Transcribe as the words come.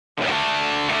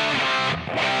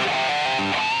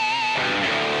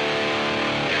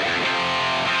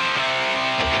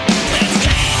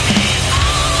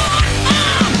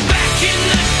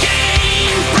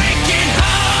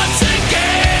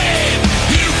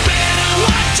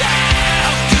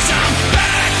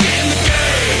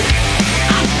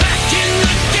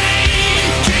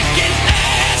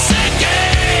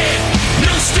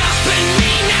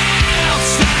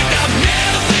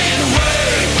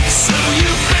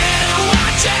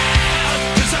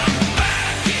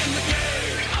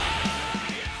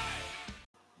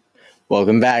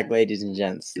Welcome back, ladies and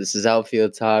gents. This is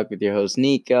Outfield Talk with your host,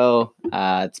 Nico.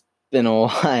 It's been a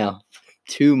while.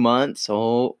 2 months.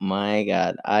 Oh my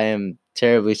God. I am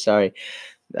terribly sorry.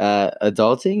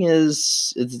 Adulting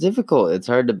it's difficult. It's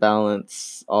hard to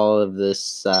balance all of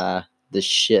this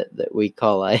shit that we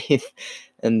call life.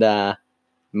 And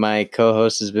my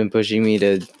co-host has been pushing me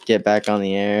to get back on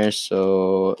the air,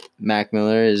 so Mac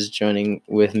Miller is joining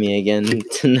with me again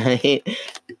tonight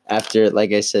after,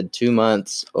 like I said, 2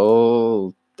 months.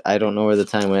 Oh, I don't know where the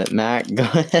time went. Mac, go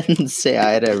ahead and say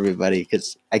hi to everybody,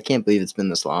 because I can't believe it's been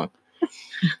this long.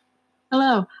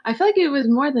 Hello. I feel like it was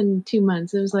more than 2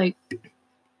 months. It was like,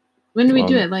 when did we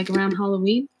do it? Like around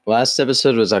Halloween? Last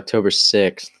episode was October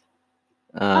 6th.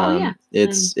 Yeah.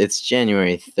 It's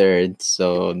January 3rd,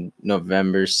 so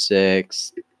November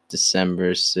 6th,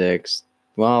 December 6th.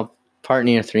 Well, part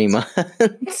near 3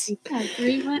 months. Yeah,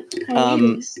 3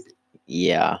 months.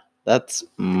 Yeah, that's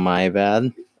my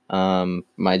bad.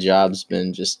 My job's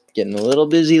been just getting a little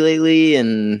busy lately,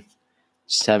 and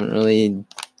just haven't really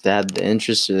had the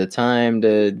interest or the time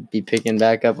to be picking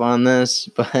back up on this.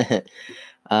 But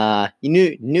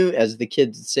you knew, as the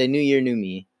kids would say, new year, new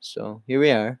me. So here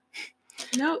we are.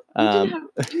 No, you didn't have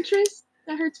interest.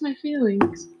 That hurts my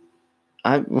feelings.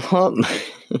 You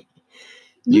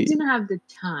didn't have the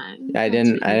time. I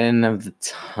didn't have the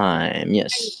time.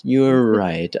 Yes, you're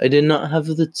right. I did not have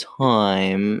the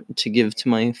time to give to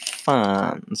my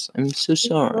fans. I'm so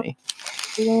sorry.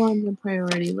 Low on the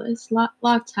priority list.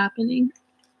 Lots happening.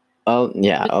 Oh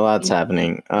yeah, a lot's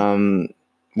happening.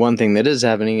 One thing that is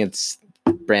happening, it's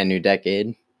brand new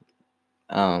decade.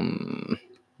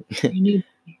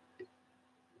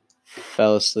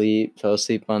 Fell asleep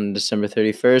on December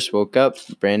 31st, woke up,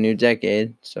 brand new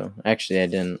decade. So actually I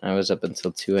didn't. I was up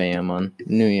until 2 a.m. on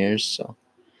New Year's, so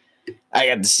I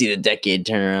got to see the decade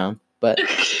turn around. But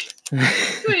 2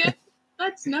 a.m.,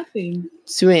 that's nothing.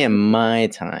 2 a.m. my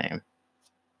time.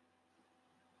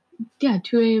 Yeah,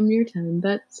 2 a.m. your time.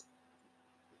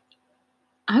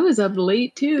 I was up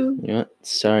late too. You know what?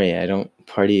 Sorry, I don't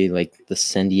party like the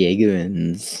San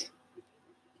Diegoans.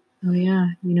 Oh yeah,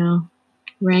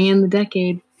 rang in the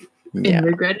decade and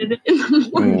regretted it in the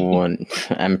morning.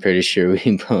 I'm pretty sure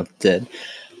we both did.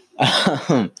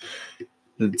 The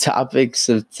topics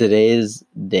of today's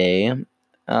day.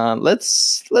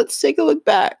 Let's take a look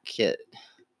back at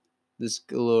this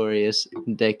glorious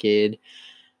decade.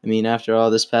 I mean, after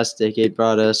all, this past decade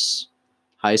brought us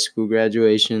high school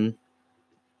graduation,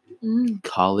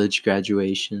 college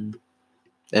graduation,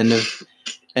 end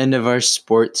of our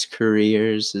sports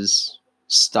careers as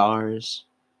stars.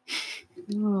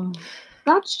 Oh,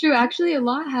 that's true. Actually, a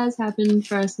lot has happened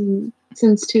for us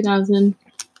since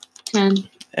 2010.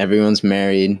 Everyone's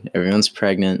married. Everyone's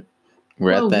pregnant.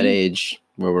 We're at that age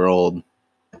where we're old.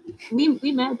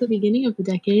 We met at the beginning of the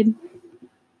decade.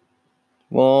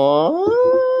 Well,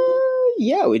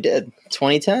 yeah, we did.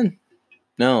 2010.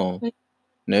 No,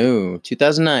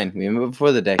 2009. We met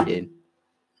before the decade.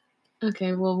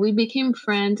 Okay, well, we became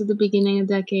friends at the beginning of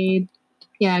the decade.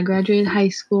 Yeah, I graduated high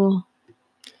school,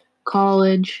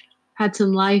 college, had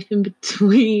some life in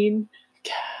between.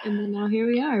 And then now here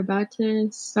we are, about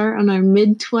to start on our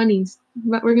mid-20s.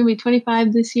 But we're going to be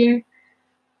 25 this year.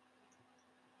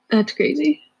 That's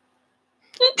crazy.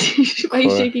 Why are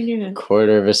you shaking your head?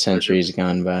 Quarter of a century's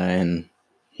gone by, and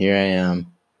here I am.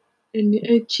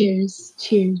 And cheers.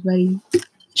 Cheers, buddy.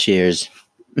 Cheers.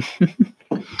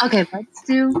 Okay, let's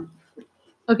do...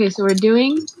 Okay, so we're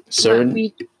doing what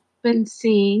we've been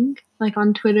seeing, like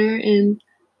on Twitter and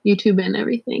YouTube and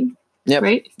everything. Yep.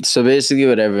 Right? So basically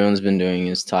what everyone's been doing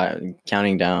is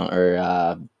counting down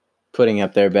or putting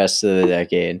up their best of the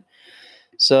decade.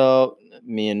 So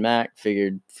me and Mac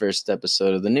figured first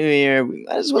episode of the new year, we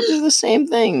might as well do the same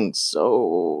thing.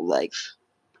 So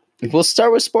we'll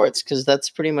start with sports because that's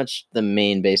pretty much the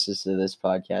main basis of this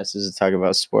podcast is to talk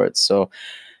about sports. So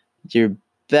your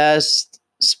best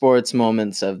sports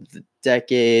moments of the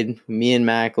decade. Me and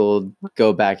Mac will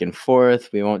go back and forth.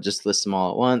 We won't just list them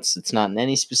all at once. It's not in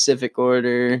any specific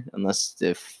order, unless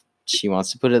if she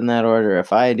wants to put it in that order,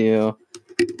 if I do.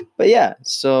 But yeah,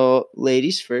 so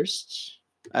ladies first.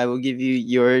 I will give you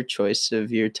your choice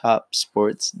of your top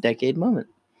sports decade moment.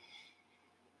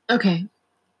 Okay.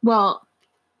 Well,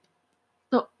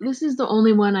 so this is the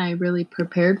only one I really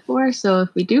prepared for. So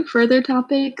if we do further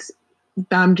topics,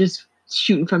 I'm just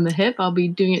shooting from the hip. I'll be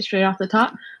doing it straight off the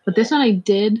top. But this one I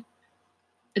did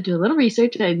do a little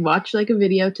research. I watched like a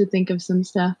video to think of some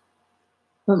stuff.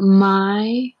 But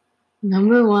my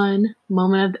number one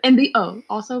moment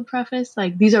also preface,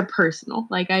 like these are personal.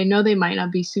 Like I know they might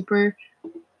not be super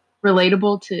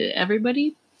relatable to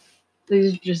everybody.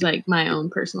 These are just like my own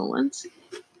personal ones.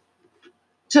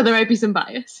 So there might be some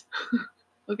bias.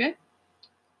 Okay.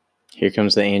 Here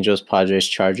comes the Angels, Padres,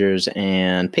 Chargers,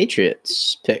 and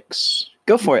Patriots picks.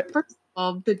 Go for it. First of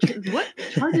all, what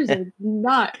Chargers are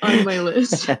not on my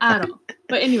list at all.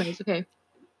 But anyways, okay.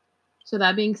 So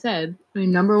that being said, my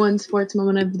number one sports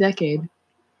moment of the decade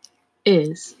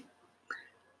is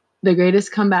the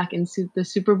greatest comeback in the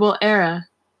Super Bowl era,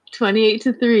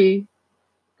 28-3,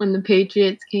 when the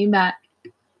Patriots came back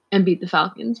and beat the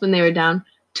Falcons when they were down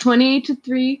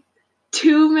 28-3,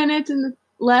 2 minutes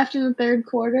left in the third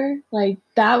quarter. Like,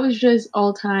 that was just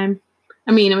all time.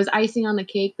 I mean, it was icing on the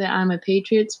cake that I'm a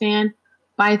Patriots fan,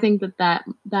 but I think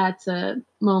that's a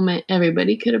moment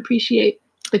everybody could appreciate,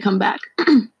 the comeback.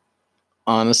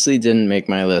 Honestly, didn't make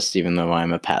my list, even though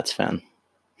I'm a Pats fan.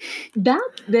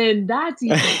 That's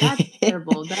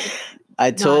terrible.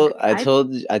 I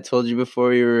told you before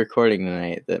we were recording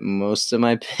tonight that most of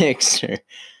my picks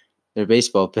they're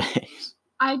baseball picks.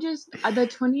 The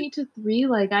 28-3,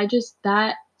 like,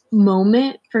 that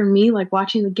moment for me, like,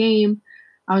 watching the game,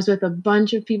 I was with a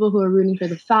bunch of people who were rooting for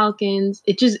the Falcons.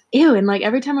 It just, ew. And, like,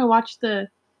 every time I watch the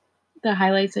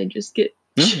highlights, I just get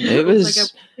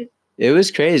It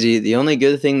was crazy. The only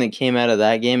good thing that came out of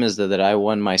that game is that I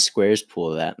won my squares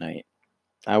pool that night.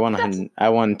 I won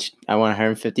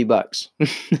 $150.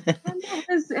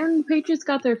 And the Patriots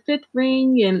got their 5th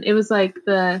ring, and it was like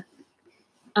the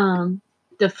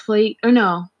deflate, or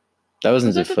no, that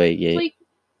wasn't Deflategate.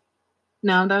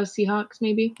 No, that was Seahawks,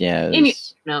 maybe. Yeah.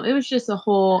 It was just a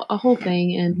whole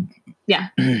thing, and yeah.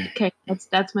 Okay,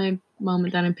 that's my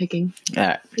moment that I'm picking. All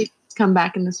right. Patriots come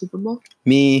back in the Super Bowl.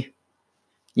 Me,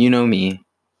 you know me.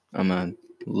 I'm a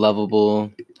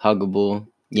lovable, huggable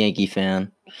Yankee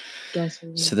fan.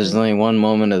 So there's only one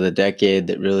moment of the decade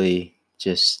that really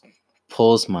just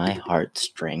pulls my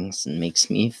heartstrings and makes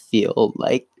me feel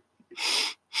like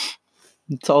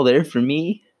it's all there for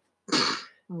me. Oh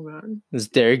God. It's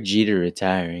Derek Jeter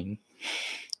retiring.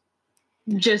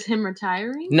 Just him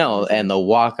retiring? No, and the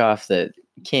walk-off that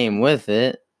came with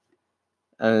it.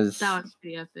 That was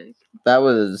pretty epic. That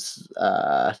was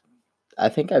I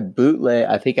think I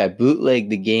bootlegged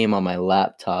the game on my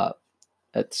laptop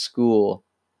at school.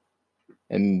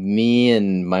 And me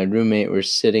and my roommate were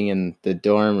sitting in the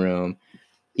dorm room.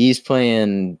 He's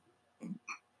playing,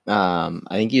 I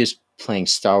think he was playing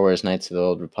Star Wars Knights of the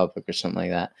Old Republic or something like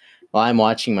that. Well, I'm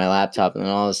watching my laptop, and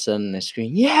then all of a sudden I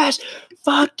scream, yes!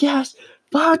 Fuck yes!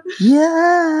 Fuck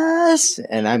yes!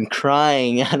 And I'm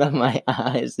crying out of my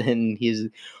eyes, and he's,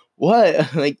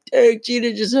 what? Like, Derek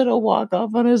Jeter just had a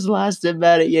walk-off on his last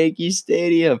at-bat at Yankee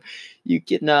Stadium. You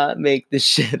cannot make this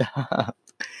shit up.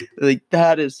 Like,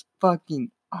 that is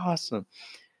fucking awesome.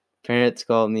 Parents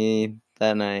called me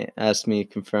that night, asked me to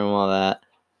confirm all that,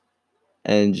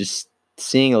 and just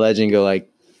seeing a legend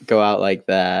go out like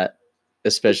that,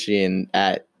 especially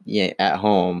at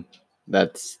home,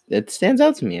 it stands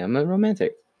out to me. I'm a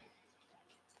romantic.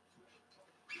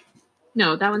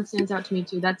 No, that one stands out to me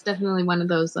too. That's definitely one of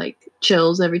those like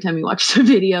chills every time you watch the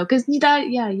video, because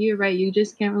you're right. You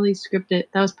just can't really script it.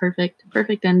 That was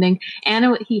perfect ending.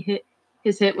 And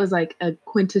his hit was like a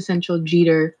quintessential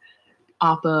Jeter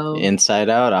oppo. Inside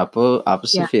out,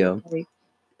 opposite field. Like,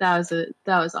 that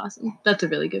was awesome. That's a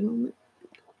really good moment.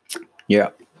 Yeah.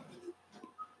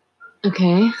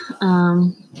 Okay.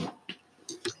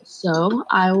 So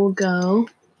I will go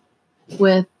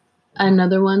with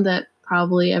another one that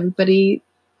probably everybody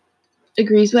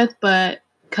agrees with, but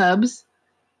Cubs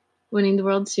winning the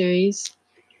World Series.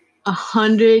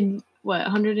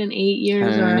 108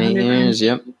 years or 100 years,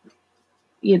 yep.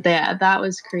 Yeah, that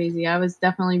was crazy. I was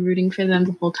definitely rooting for them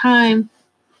the whole time,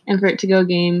 and for it to go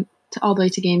all the way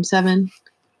to Game 7.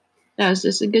 That was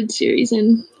just a good series,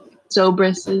 and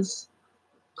Zobrist's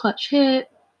clutch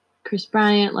hit, Chris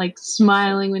Bryant like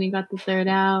smiling when he got the third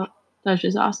out. That was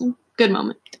just awesome. Good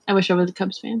moment. I wish I was a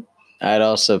Cubs fan. I'd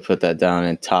also put that down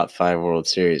in top 5 World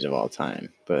Series of all time,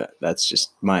 but that's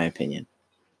just my opinion.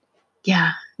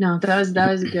 Yeah, no, that was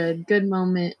a good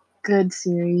moment, good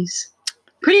series.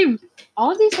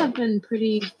 All of these have been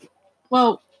pretty.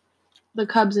 Well, the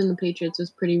Cubs and the Patriots was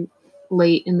pretty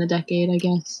late in the decade, I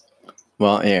guess.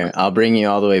 Well, here, I'll bring you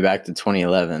all the way back to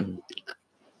 2011.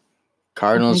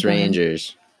 Cardinals,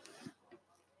 Rangers.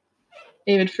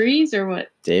 David Freese or what?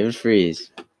 David Freese.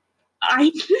 I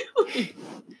knew it.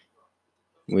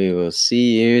 We will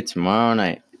see you tomorrow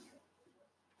night.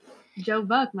 Joe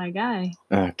Buck, my guy.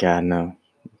 Oh, God, no.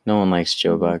 No one likes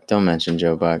Joe Buck. Don't mention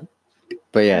Joe Buck.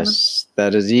 But yes,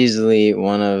 that is easily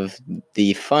one of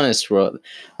the funnest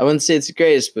I wouldn't say it's the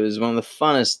greatest, but it's one of the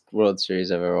funnest World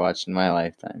Series I've ever watched in my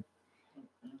lifetime.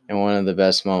 And one of the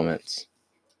best moments.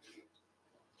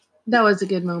 That was a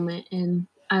good moment. And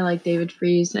I like David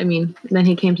Freese. I mean, then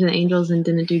he came to the Angels and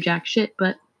didn't do jack shit,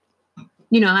 but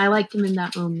I liked him in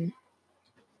that moment.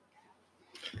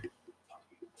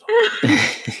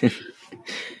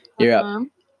 You're up.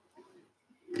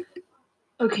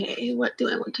 Okay, what do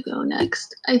I want to go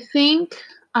next? I think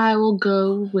I will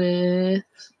go with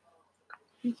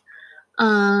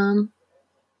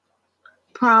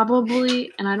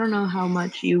probably, and I don't know how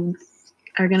much you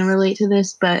are going to relate to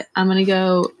this, but I'm going to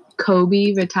go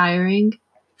Kobe retiring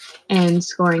and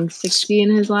scoring 60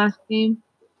 in his last game.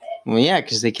 Well, yeah,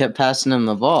 because they kept passing him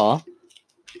the ball.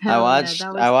 Hell I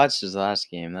watched his last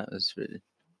game. That was really,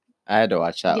 I had to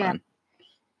watch that one.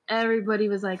 Everybody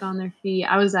was like on their feet.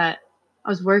 I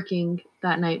was working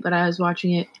that night, but I was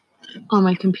watching it on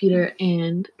my computer,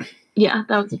 and yeah,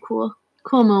 that was a cool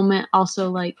moment.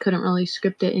 Also, like, couldn't really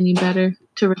script it any better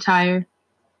to retire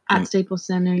at Staples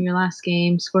Center, your last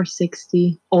game, score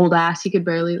 60. Old ass. He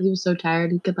was so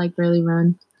tired. He could like barely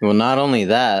run. Well, not only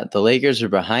that, the Lakers were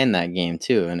behind that game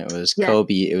too, and it was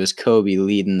Kobe. It was Kobe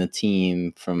leading the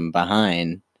team from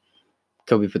behind.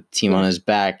 Kobe put the team on his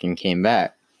back and came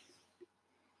back.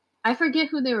 I forget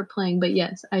who they were playing, but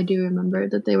yes, I do remember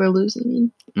that they were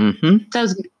losing. Mm-hmm. That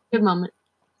was a good moment.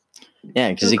 Yeah,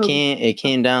 because it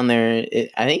came down there.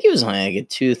 I think it was only like a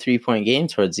 2-3 point game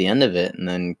towards the end of it, and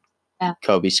then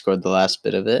Kobe scored the last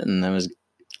bit of it, and that was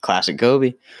classic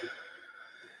Kobe.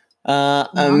 Once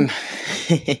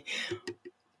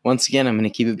again, I'm going to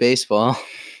keep it baseball.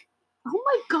 Oh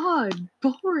my God,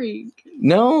 boring.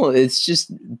 No, it's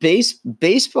just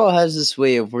baseball has this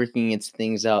way of working its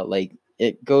things out. Like,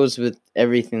 it goes with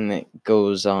everything that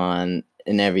goes on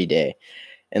in every day.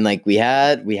 And like we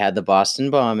had the Boston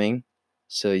bombing.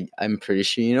 So I'm pretty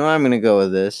sure you know I'm going to go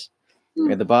with this. We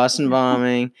had the Boston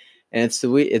bombing, and it's the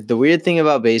weird thing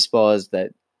about baseball is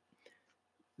that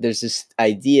there's this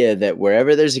idea that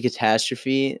wherever there's a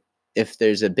catastrophe, if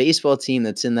there's a baseball team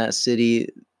that's in that city,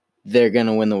 they're going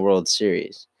to win the World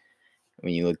Series.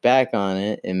 When you look back on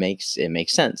it, it makes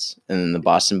sense. And then the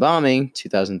Boston bombing,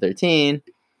 2013,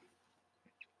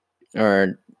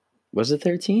 or was it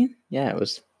 13? Yeah, it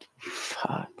was.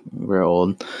 Fuck, we're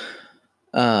old.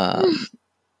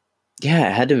 Yeah,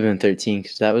 it had to have been 13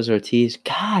 because that was Ortiz.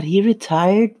 God, he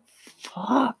retired.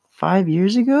 Fuck, 5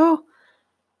 years ago.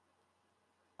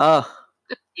 Hey,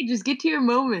 just get to your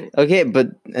moment. Okay,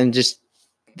 but and just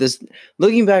this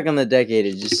looking back on the decade,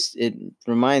 it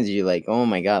reminds you like, oh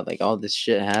my God, like all this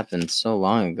shit happened so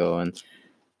long ago and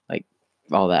like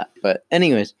all that. But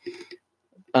anyways,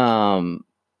 top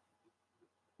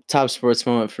sports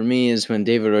moment for me is when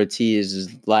David Ortiz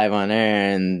is live on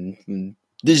air and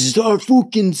this is our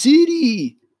fucking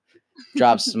city.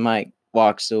 Drops the mic,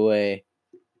 walks away.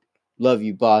 Love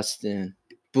you, Boston.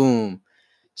 Boom.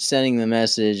 Sending the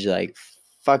message like,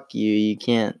 fuck you.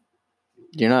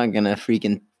 You're not gonna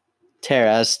freaking tear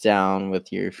us down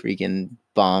with your freaking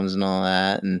bombs and all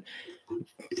that. And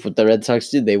what the Red Sox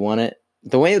did, they won it.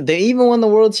 The way they even won the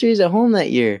World Series at home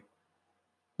that year.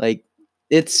 Like,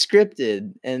 it's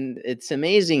scripted, and it's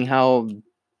amazing how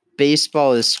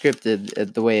baseball is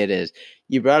scripted the way it is.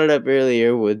 You brought it up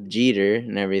earlier with Jeter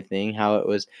and everything, how it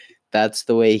was. That's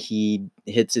the way he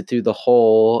hits it through the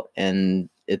hole, and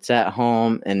it's at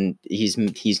home, and he's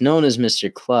known as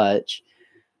Mr. Clutch.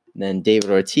 And then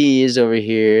David Ortiz over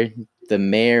here, the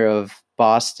mayor of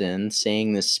Boston,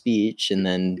 saying this speech, and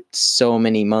then so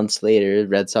many months later,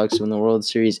 Red Sox win the World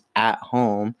Series at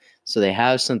home, so they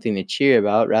have something to cheer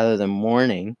about rather than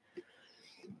mourning.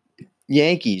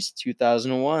 Yankees,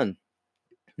 2001,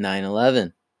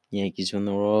 9/11. Yankees win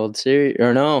the World Series.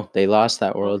 Or no, they lost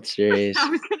that World Series. I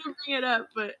was going to bring it up,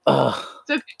 but it's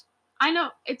okay. I know.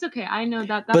 It's okay. I know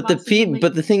that. But the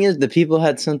thing is, the people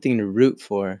had something to root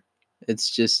for.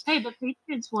 It's just... Hey, the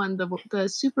Patriots won the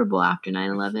Super Bowl after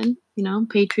 9/11. You know,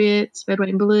 Patriots, red, white,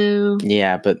 and blue.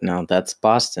 Yeah, but no, that's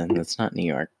Boston. That's not New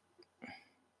York.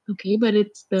 Okay, but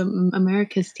it's the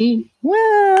America's team.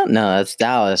 Well, no, that's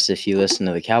Dallas if you listen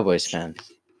to the Cowboys fans.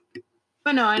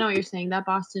 But no, I know what you're saying. That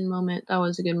Boston moment, that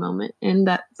was a good moment. And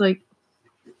that's like,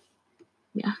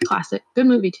 yeah, classic. Good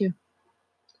movie, too.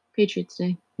 Patriots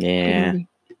Day. Yeah.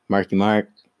 Marky Mark,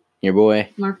 your boy.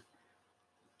 Mark.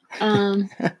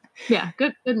 Yeah,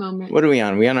 good moment. What are we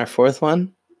on? We on our fourth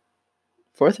one?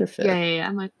 Fourth or fifth? Yeah.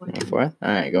 I'm like, fourth? All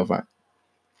right, go for it.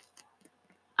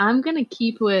 I'm going to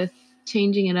keep with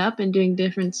changing it up and doing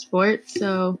different sports.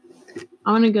 So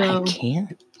I want to go... I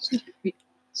can't.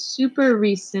 Super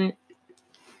recent.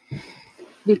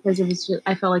 Because it was just,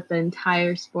 I felt like the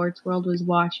entire sports world was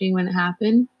watching when it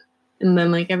happened. And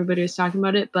then like everybody was talking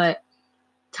about it. But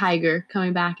Tiger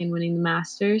coming back and winning the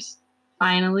Masters.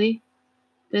 Finally.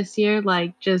 this year.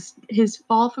 Like, just his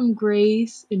fall from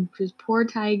grace and his poor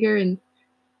Tiger, and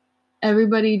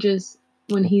everybody just,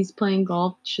 when he's playing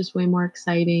golf, it's just way more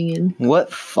exciting. And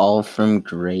What fall from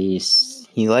grace?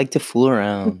 He liked to fool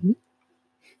around.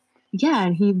 yeah,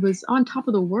 and he was on top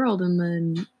of the world, and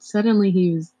then suddenly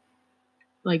he was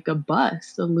like a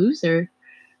bust, a loser,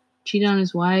 cheated on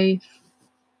his wife,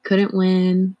 couldn't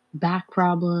win, back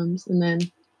problems, and then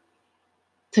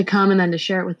to come and then to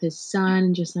share it with his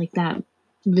son, just like that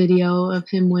video of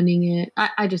him winning it.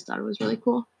 I just thought it was really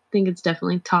cool. I think it's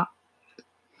definitely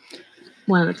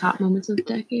one of the top moments of the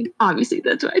decade. Obviously,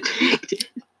 that's why I picked it.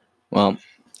 Well,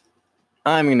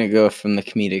 I'm going to go from the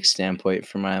comedic standpoint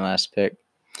for my last pick.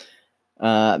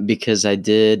 Because I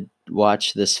did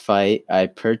watch this fight. I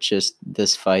purchased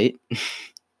this fight.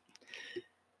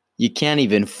 You can't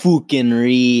even fucking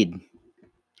read.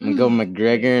 I'm going to go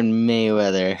McGregor and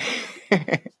Mayweather.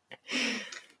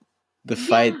 The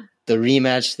fight, the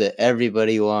rematch that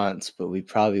everybody wants, but we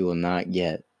probably will not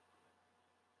get.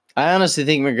 I honestly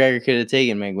think McGregor could have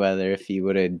taken Mayweather if he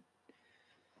would have.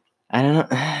 I don't know.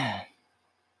 I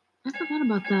forgot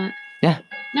about that. Yeah.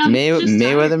 No,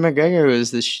 Mayweather McGregor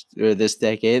was this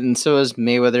decade, and so was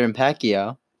Mayweather and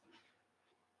Pacquiao.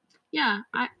 Yeah,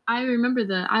 I remember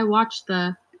I watched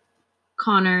the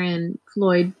Conor and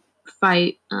Floyd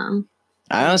fight. I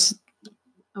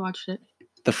watched it.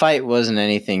 The fight wasn't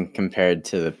anything compared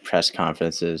to the press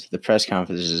conferences. The press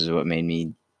conferences is what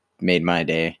made my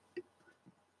day.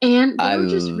 And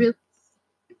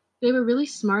they were really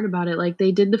smart about it. Like,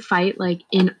 they did the fight like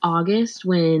in August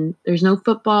when there's no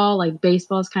football, like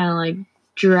baseball's kind of like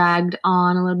dragged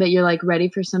on a little bit. You're like ready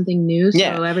for something new.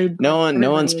 Yeah. So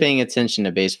no one's paying attention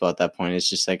to baseball at that point. It's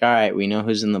just like, all right, we know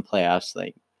who's in the playoffs.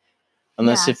 Like,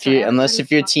 unless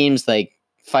if your team's like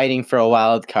fighting for a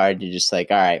wild card, you're just like,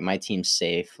 all right, my team's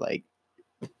safe. Like,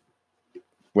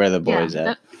 where the boys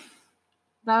at?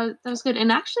 That was good.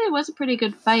 And actually, it was a pretty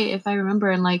good fight, if I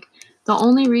remember. And like, the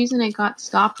only reason it got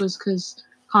stopped was because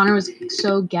Conor was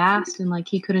so gassed and like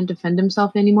he couldn't defend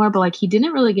himself anymore. But like, he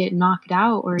didn't really get knocked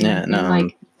out or anything. No.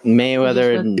 Like,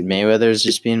 Mayweather's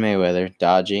just being Mayweather,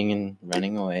 dodging and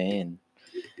running away, and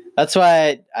that's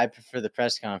why I prefer the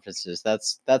press conferences.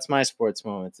 That's my sports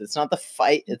moments. It's not the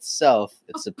fight itself;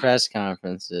 it's the press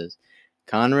conferences.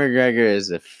 Conor McGregor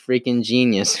is a freaking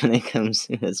genius when it comes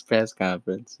to his press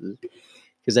conferences.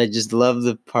 Because I just love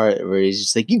the part where he's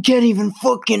just like, you can't even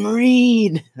fucking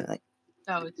read. Like,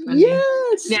 oh, it's funny.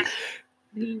 Yes.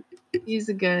 Yeah. He's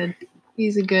a good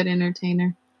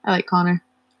entertainer. I like Conor.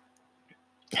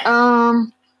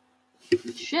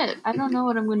 Shit. I don't know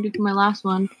what I'm going to do for my last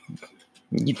one.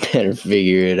 You better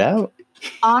figure it out.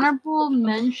 Honorable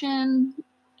mention,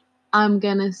 I'm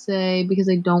going to say, because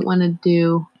I don't want to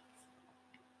do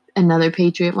another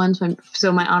Patriot one.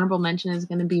 So my honorable mention is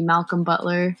going to be Malcolm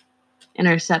Butler.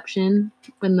 Interception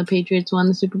when the Patriots won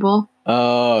the Super Bowl.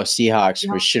 Oh, Seahawks.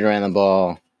 We should have ran the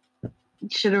ball.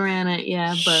 Should have ran it,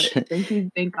 yeah. But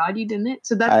thank God you didn't.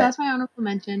 So that's my honorable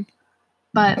mention.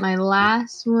 But my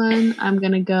last one, I'm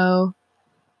going to go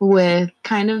with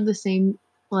kind of the same,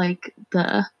 like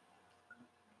the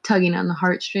tugging on the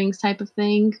heartstrings type of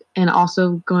thing. And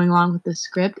also going along with the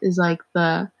script is like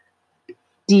the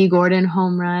D. Gordon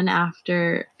home run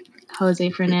after Jose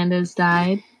Fernandez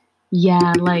died.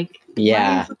 Yeah, like.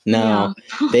 Yeah, no,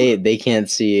 they can't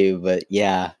see you, but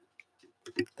yeah,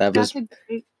 that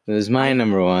was my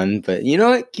number one. But you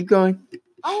know what? Keep going.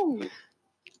 Oh,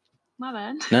 my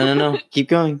bad. No, keep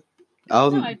going.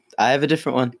 I have a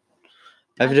different one.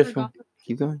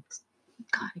 Keep going.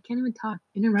 God, I can't even talk.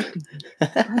 Interrupting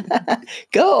me.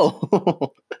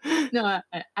 Go. No,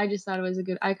 I just thought it was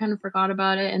I kind of forgot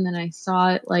about it, and then I saw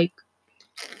it like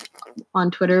on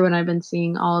Twitter when I've been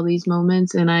seeing all these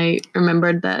moments, and I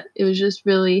remembered that it was just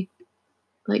really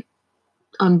like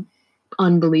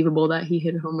unbelievable that he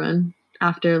hit a home run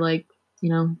after like, you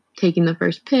know, taking the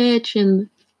first pitch in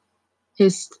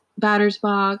his batter's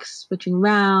box, switching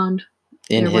around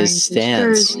in his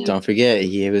stance. Don't forget,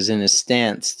 he was in his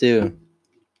stance too.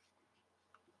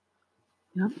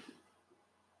 Yep.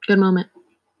 Good moment.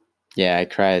 Yeah, I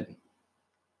cried.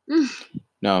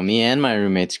 No, me and my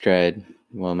roommates cried.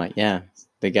 Well,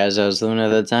 the guys I was living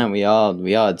with at the time, we all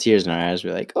had tears in our eyes.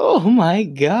 We're like, oh my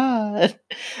God,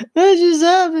 that just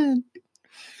happened.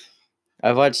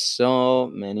 I've watched so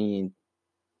many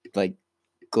like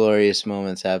glorious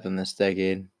moments happen this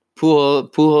decade. Pujols'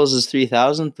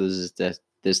 3000th was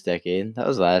this decade. That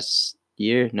was last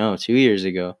year. No, 2 years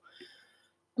ago.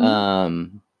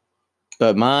 Mm-hmm.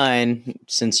 But mine,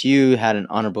 since you had an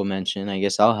honorable mention, I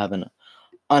guess I'll have an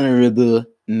honorable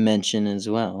mention as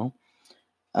well.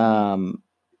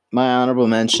 My honorable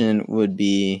mention would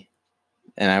be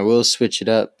and I will switch it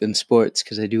up in sports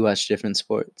because I do watch different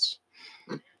sports.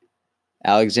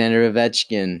 Alexander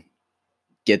Ovechkin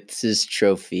gets his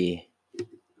trophy.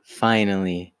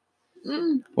 Finally.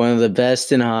 One of the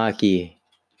best in hockey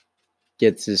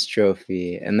gets his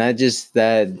trophy. And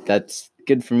that's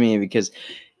good for me because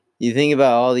you think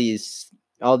about all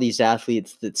these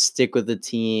athletes that stick with the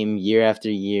team year after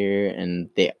year and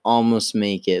they almost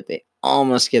make it. They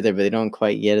almost get there, but they don't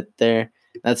quite get it there.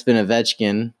 That's been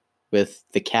Ovechkin with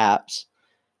the Caps.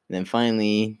 And then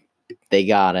finally they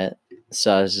got it.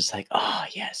 So I was just like, oh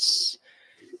yes.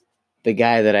 The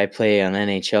guy that I play on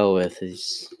NHL with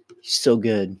he's so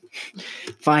good.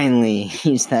 Finally,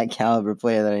 he's that caliber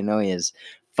player that I know he is.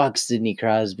 Fuck Sidney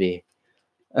Crosby.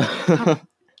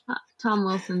 Tom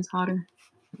Wilson's hotter.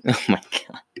 Oh my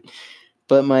god.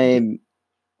 But my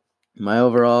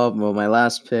overall, my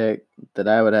last pick that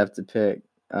I would have to pick,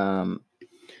 and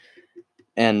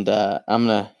I'm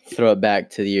gonna throw it back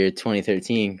to the year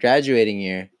 2013, graduating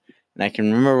year. And I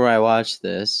can remember where I watched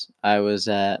this. I was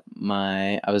at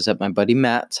my buddy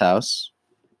Matt's house.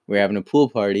 We were having a pool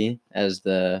party as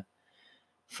the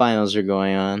finals are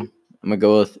going on. I'm gonna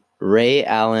go with Ray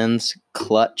Allen's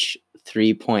clutch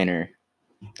 3-pointer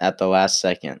at the last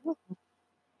second.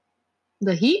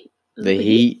 The Heat. The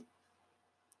Heat.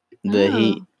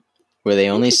 Where they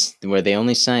only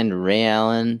signed Ray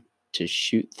Allen to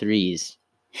shoot threes.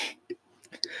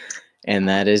 And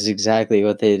that is exactly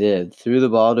what they did. Threw the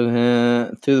ball to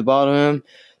him.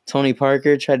 Tony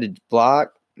Parker tried to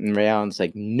block, and Ray Allen's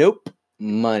like, nope,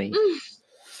 money.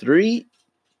 3.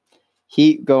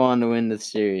 Heat go on to win the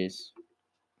series.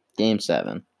 Game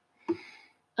 7.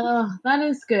 Oh, that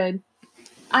is good.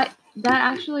 I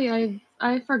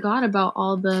forgot about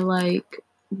all the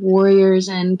Warriors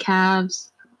and Cavs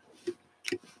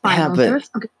finals. There were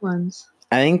some good ones.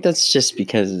 I think that's just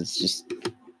because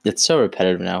it's so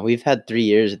repetitive now. We've had 3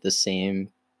 years of the same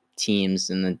teams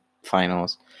in the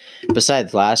finals,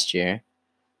 besides last year.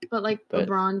 But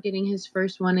LeBron getting his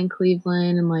first one in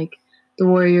Cleveland, and the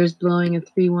Warriors blowing a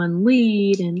 3-1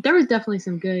 lead, and there was definitely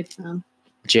some good.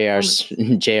 J.R.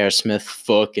 Smith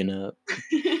fucking up.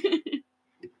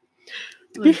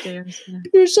 J.R. Smith.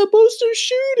 You're supposed to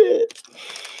shoot it.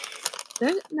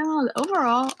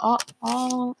 Overall,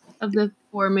 all of the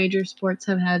 4 major sports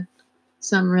have had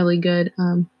some really good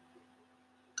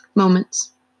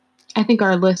moments. I think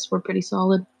our lists were pretty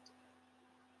solid.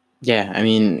 Yeah, I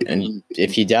mean, and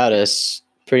if you doubt us,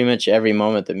 pretty much every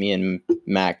moment that me and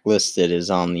Mac listed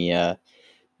is on the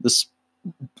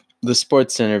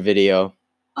Sports Center video.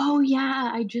 Oh yeah,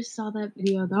 I just saw that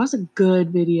video. That was a good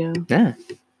video. Yeah,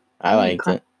 I liked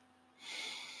it.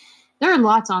 There are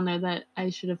lots on there that I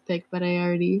should have picked, but I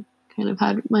already kind of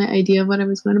had my idea of what I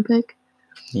was going to pick.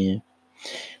 Yeah.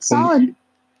 Solid.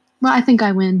 Well, I think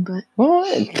I win, but...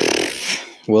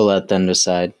 We'll let them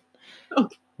decide.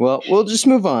 Okay. Well, we'll just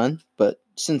move on. But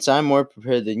since I'm more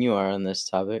prepared than you are on this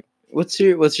topic, what's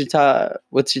your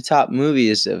top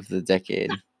movies of the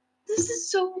decade? This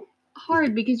is so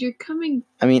hard because you're coming...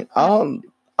 I mean, I'll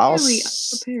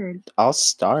unprepared. I'll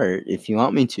start if you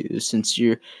want me to, since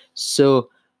you're so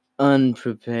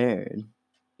unprepared.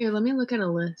 Here, let me look at a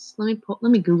list. Let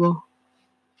me Google.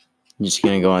 I'm just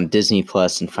gonna go on Disney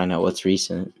Plus and find out what's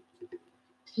recent.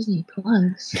 Disney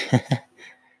Plus?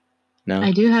 No?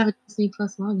 I do have a Disney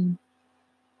Plus login.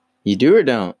 You do or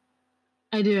don't?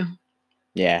 I do.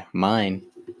 Yeah, mine.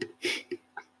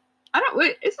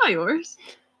 Wait, it's not yours.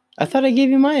 I thought I gave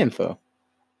you my info.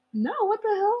 No, what the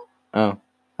hell? Oh,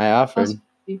 I offered.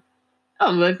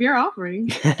 Oh, but if you're offering.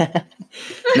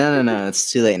 No,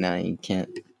 it's too late now. You can't.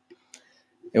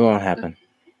 It won't happen.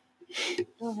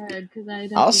 Go ahead, because I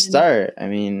don't. I'll start. I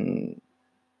mean.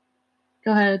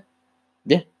 Go ahead.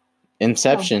 Yeah.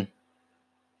 Inception.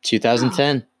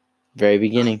 2010. Very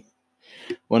beginning.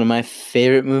 One of my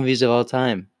favorite movies of all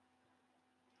time.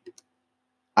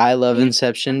 I love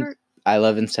Inception. I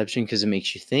love Inception because it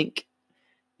makes you think.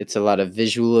 It's a lot of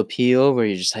visual appeal where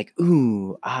you're just like,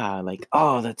 ooh,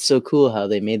 oh, that's so cool how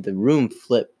they made the room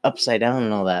flip upside down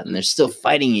and all that. And they're still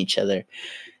fighting each other.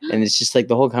 And it's just like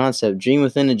the whole concept, dream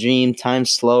within a dream, time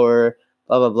slower,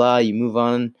 blah, blah, blah. You move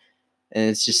on. And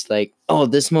it's just like, oh,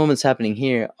 this moment's happening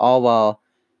here. All while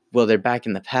they're back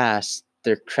in the past.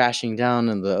 They're crashing down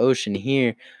in the ocean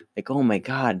here. Like, oh my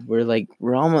God,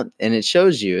 we're almost, and it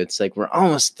shows you, it's like, we're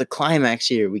almost at the climax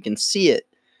here. We can see it.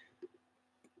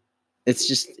 It's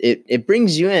just, it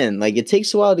brings you in. Like, it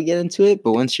takes a while to get into it,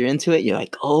 but once you're into it, you're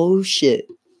like, oh shit.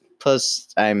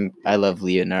 Plus, I love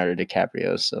Leonardo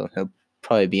DiCaprio, so he'll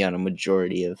probably be on a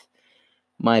majority of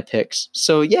my picks.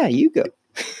 So yeah, you go.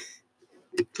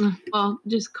 Well,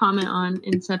 just comment on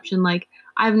Inception.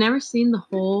 I've never seen the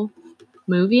whole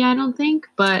movie, I don't think,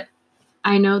 but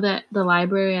I know that the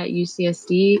library at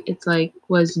UCSD, it's like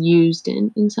was used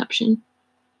in Inception.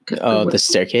 Oh, the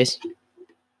staircase.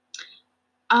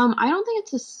 I don't think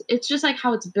it's just like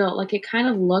how it's built. Like it kind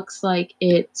of looks like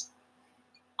it's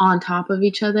on top of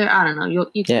each other. I don't know.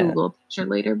 You can Google a picture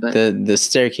later, but the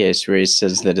staircase where he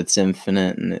says that it's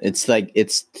infinite, and it's like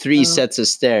it's three sets of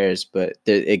stairs, but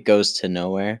it goes to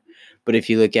nowhere. But if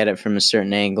you look at it from a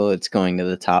certain angle, it's going to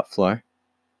the top floor.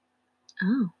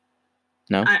 Oh.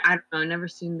 No? I don't know. I've never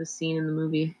seen the scene in the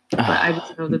movie, but I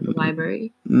just know that the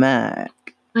library. Mac.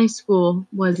 My school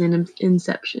was in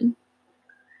Inception.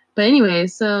 But anyway,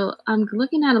 so I'm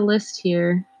looking at a list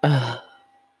here. I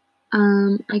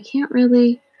can't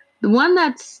really. The one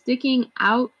that's sticking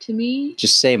out to me.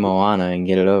 Just say Moana and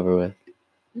get it over with.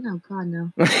 No, God,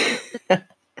 no.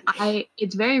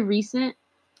 It's very recent,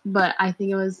 but I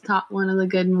think it was one of the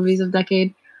good movies of the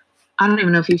decade. I don't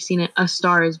even know if you've seen it. A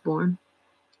Star is Born.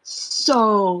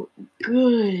 So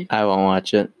good. I won't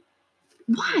watch it.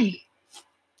 Why?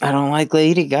 I don't like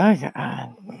Lady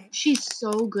Gaga. She's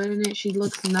so good in it. She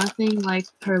looks nothing like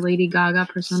her Lady Gaga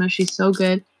persona. She's so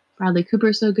good. Bradley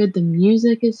Cooper's so good. The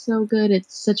music is so good.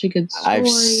 It's such a good story. I've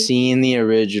seen the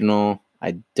original.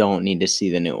 I don't need to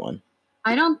see the new one.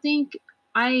 I don't think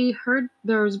I heard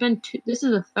there's been two. This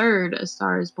is the third A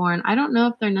Star is Born. I don't know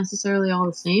if they're necessarily all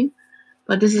the same,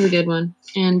 but this is a good one.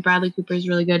 And Bradley Cooper is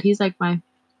really good. He's like one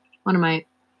of my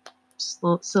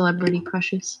celebrity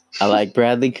crushes. I like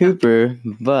Bradley Cooper,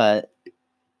 but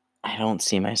I don't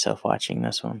see myself watching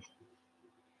this one.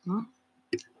 Well,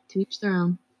 to each their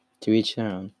own. To each their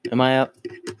own. Am I up?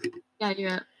 Yeah,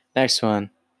 you're up. Next one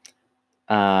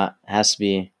has to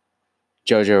be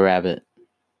Jojo Rabbit.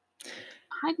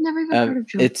 I've never even heard of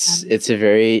Jojo Rabbit.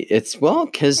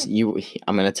 Because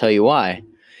I'm going to tell you why.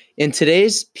 In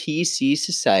today's PC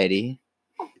society,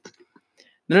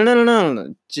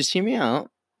 no. Just hear me out.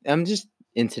 In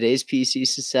today's PC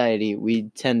society, we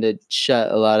tend to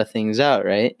shut a lot of things out,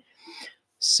 right?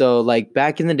 So, like,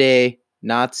 back in the day,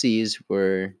 Nazis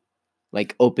were,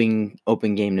 like, open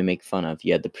game to make fun of.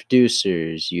 You had the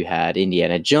Producers, you had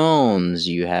Indiana Jones,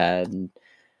 you had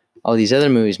all these other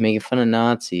movies making fun of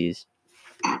Nazis.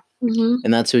 Mm-hmm.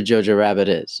 And that's what Jojo Rabbit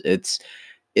is. It's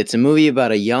a movie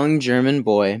about a young German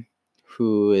boy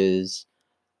who is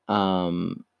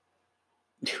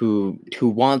who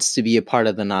wants to be a part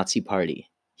of the Nazi party.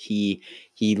 He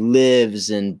lives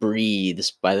and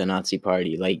breathes by the Nazi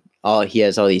party. Like he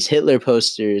has all these Hitler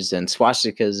posters and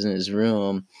swastikas in his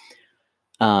room.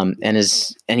 And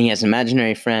he has an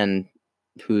imaginary friend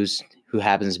who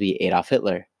happens to be Adolf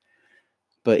Hitler.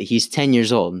 But he's 10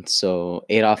 years old. So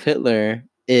Adolf Hitler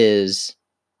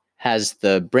has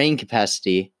the brain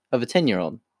capacity of a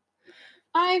 10-year-old.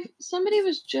 Somebody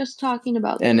was just talking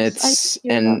about this.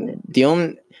 And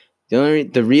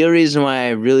the real reason why I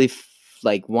really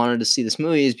wanted to see this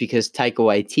movie is because Taika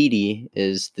Waititi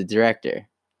is the director,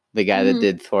 the guy that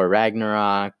did Thor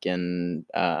Ragnarok and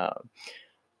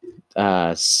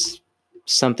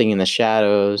something in the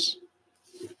Shadows.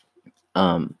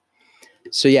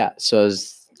 So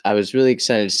I was really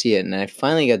excited to see it, and I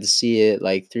finally got to see it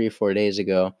like 3 or 4 days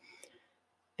ago.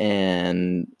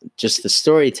 And just the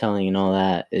storytelling and all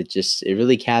that, it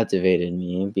really captivated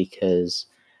me because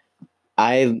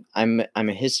I'm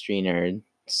a history nerd,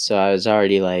 so I was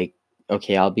already like,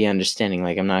 okay, I'll be understanding.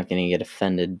 Like, I'm not gonna get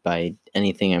offended by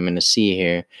anything I'm gonna see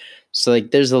here. So like,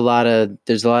 there's a lot of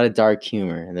dark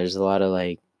humor, and there's a lot of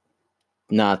like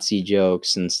Nazi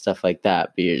jokes and stuff like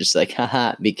that. But you're just like,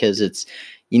 haha, because it's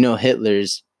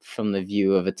Hitler's from the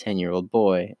view of a 10-year-old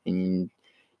boy, and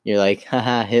you're like,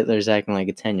 haha, Hitler's acting like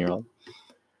a 10-year-old.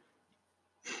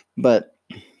 But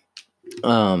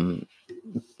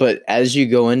as you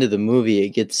go into the movie, it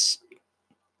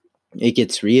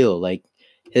gets real. Like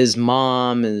his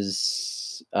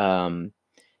mom's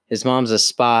a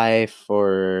spy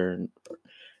for.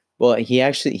 Well,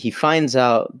 he finds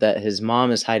out that his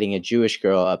mom is hiding a Jewish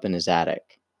girl up in his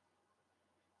attic,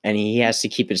 and he has to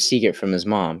keep it a secret from his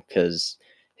mom because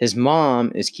his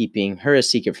mom is keeping her a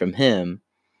secret from him.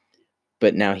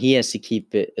 But now he has to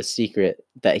keep it a secret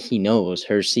that he knows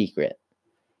her secret,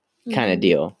 kind of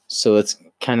deal. So it's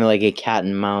kind of like a cat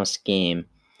and mouse game.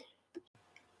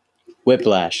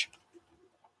 Whiplash.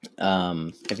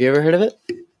 Have you ever heard of it?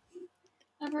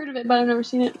 I've heard of it, but I've never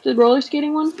seen it. The roller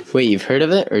skating one? Wait, you've heard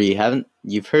of it, or you haven't?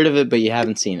 You've heard of it, but you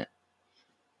haven't seen it.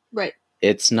 Right.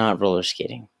 It's not roller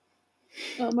skating.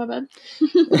 Oh, my bad.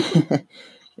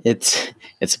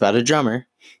 It's about a drummer.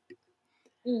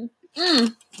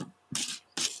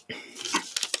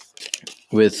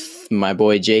 With my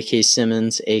boy J.K.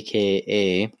 Simmons,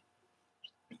 a.k.a.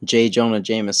 J. Jonah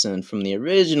Jameson from the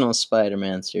original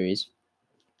Spider-Man series,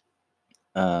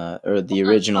 or the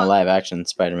original live-action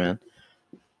Spider-Man.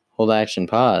 Hold action,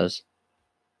 pause.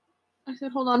 I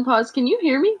said, hold on, pause. Can you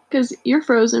hear me? Because you're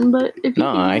frozen, but if you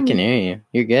No, can hear I can me. hear you.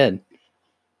 You're good.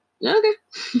 Okay.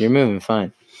 You're moving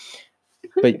fine.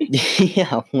 But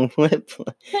yeah,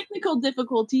 Technical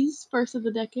difficulties, first of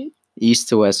the decade. East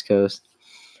to West Coast.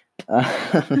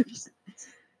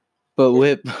 But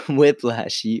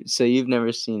Whiplash. So you've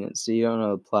never seen it, so you don't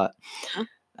know the plot.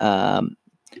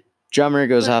 Drummer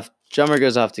goes off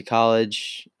to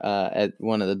college at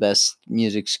one of the best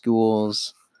music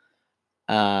schools.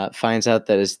 Finds out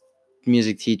that his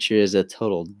music teacher is a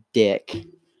total dick,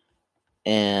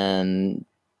 and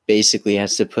basically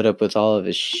has to put up with all of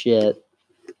his shit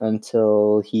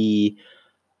until he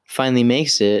finally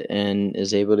makes it and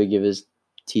is able to give his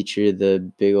teacher the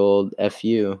big old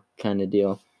FU kind of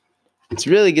deal. It's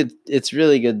really good. It's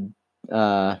really good.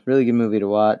 Really good movie to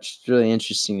watch. It's really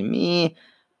interesting to me,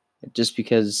 just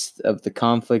because of the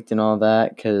conflict and all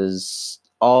that. Because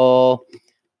all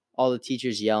the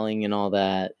teachers yelling and all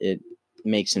that, it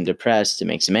makes him depressed. It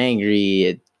makes him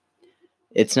angry.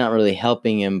 It's not really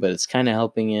helping him, but it's kind of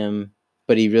helping him.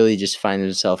 But he really just finds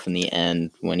himself in the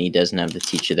end when he doesn't have the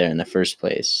teacher there in the first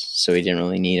place. So he didn't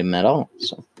really need him at all.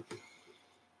 So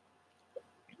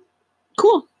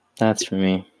cool. That's for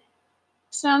me.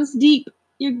 Sounds deep.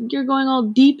 You're going all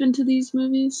deep into these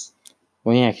movies.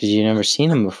 Well, yeah, because you've never seen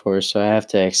them before, so I have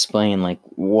to explain like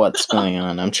what's going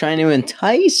on. I'm trying to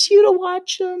entice you to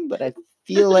watch them, but I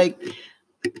feel like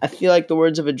the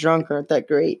words of a drunk aren't that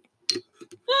great.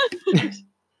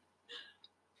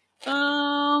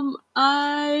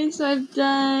 I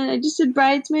just did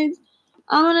Bridesmaids.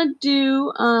 I'm gonna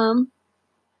do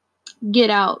Get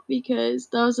Out, because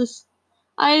that was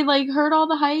I like heard all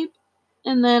the hype,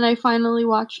 and then I finally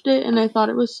watched it and I thought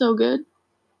it was so good.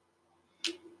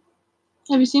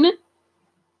 Have you seen it?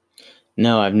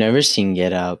 No, I've never seen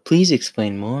Get Out. Please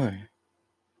explain more.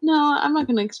 No, I'm not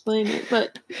gonna explain it,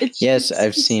 but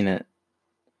I've seen it.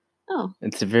 Oh.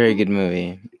 It's a very good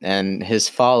movie. And his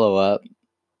follow-up,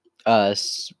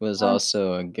 Us, was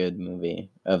also a good movie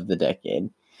of the decade.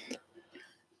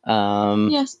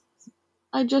 Yes.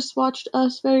 I just watched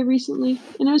Us very recently,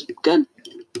 and it was good.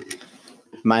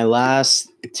 My last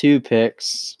two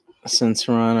picks, since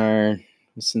we're on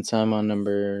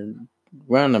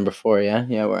number 4, yeah?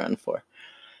 Yeah, we're on 4.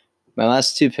 My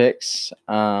last two picks,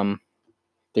 they're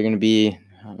going to be,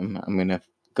 I'm going to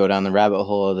go down the rabbit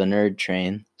hole of the nerd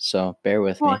train, so bear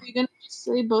with me. Are you going to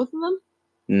say both of them?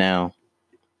 No,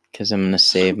 because I'm going to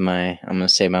save my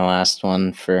last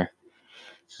one for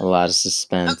a lot of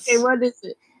suspense. Okay, what is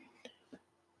it?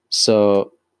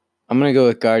 So, I'm going to go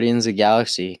with Guardians of the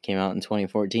Galaxy. It came out in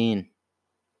 2014.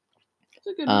 It's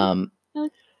a good one.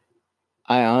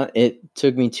 It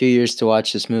took me 2 years to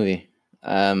watch this movie.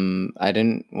 I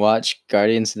didn't watch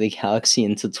Guardians of the Galaxy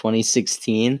until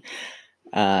 2016.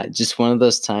 Just one of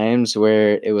those times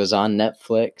where it was on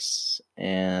Netflix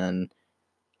and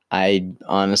I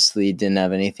honestly didn't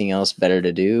have anything else better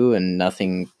to do, and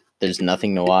there's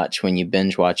nothing to watch when you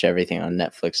binge watch everything on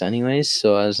Netflix anyways.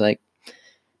 So I was like,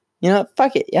 you know what,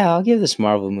 fuck it. Yeah, I'll give this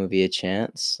Marvel movie a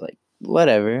chance. Like,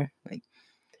 whatever. Like,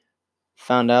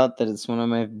 found out that it's one of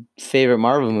my favorite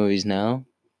Marvel movies now.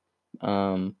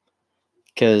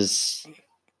 Because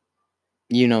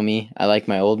you know me, I like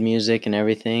my old music and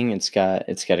everything. It's got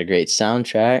a great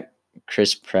soundtrack,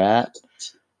 Chris Pratt.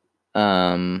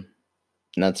 And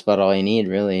that's about all you need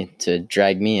really to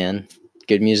drag me in.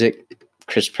 Good music,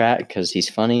 Chris Pratt, because he's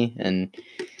funny and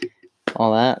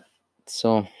all that.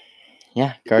 So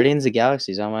yeah, Guardians of the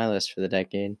Galaxy is on my list for the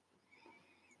decade.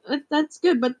 That's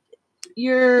good, but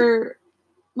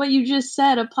what you just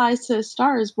said applies to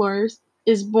Star Wars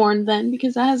is Born then,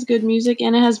 because that has good music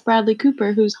and it has Bradley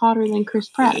Cooper, who's hotter than Chris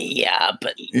Pratt. Yeah,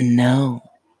 but no.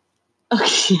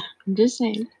 Okay, I'm just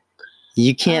saying.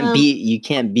 You can't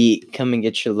beat Come and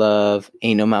Get Your Love,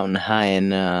 Ain't No Mountain High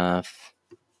Enough.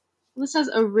 This has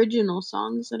original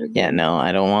songs that are good. Yeah, no,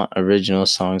 I don't want original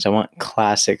songs. I want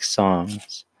classic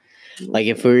songs. Like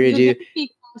if we were to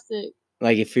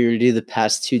do the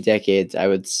past 2 decades, I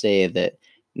would say that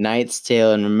Knight's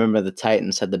Tale and Remember the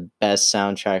Titans had the best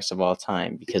soundtracks of all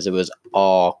time because it was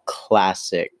all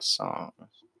classic songs.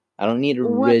 I don't need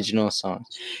original songs.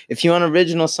 If you want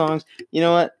original songs, you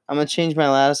know what? I'm gonna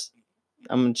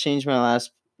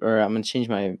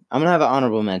have an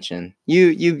honorable mention.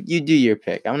 You do your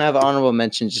pick. I'm gonna have an honorable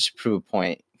mention just to prove a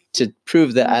point. To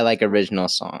prove that I like original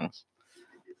songs.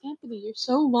 Anthony, you're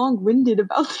so long-winded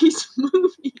about these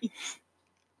movies.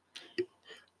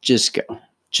 Just go.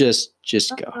 Just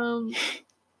go.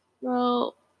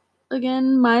 Well,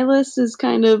 again, my list is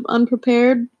kind of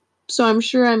unprepared, so I'm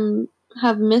sure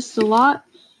have missed a lot.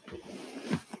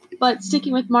 But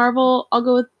sticking with Marvel, I'll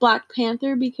go with Black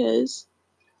Panther because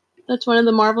that's one of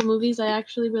the Marvel movies I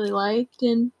actually really liked,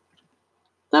 and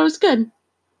that was good.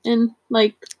 And,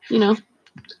 like, you know,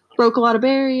 broke a lot of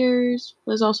barriers,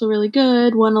 was also really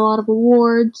good, won a lot of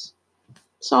awards.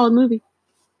 Solid movie.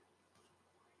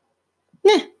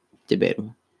 Yeah,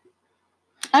 debatable.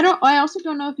 I also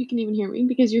don't know if you can even hear me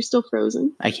because you're still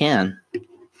frozen. I can.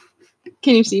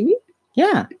 Can you see me?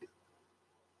 Yeah.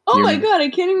 Oh my god, I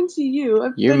can't even see you.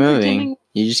 I've You're been moving. pretending.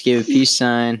 You just gave a peace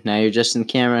sign. Now you're just in the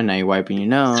camera. Now you're wiping your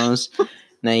nose.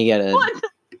 Now you gotta. What?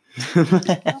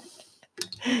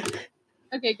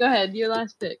 Okay, go ahead. Your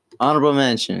last pick. Honorable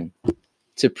mention.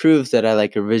 To prove that I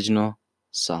like original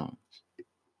songs.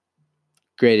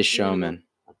 Greatest Showman.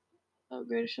 Oh,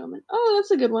 Greatest Showman. Oh,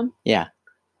 that's a good one. Yeah.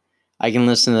 I can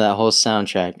listen to that whole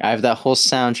soundtrack. I have that whole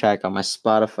soundtrack on my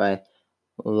Spotify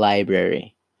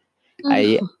library.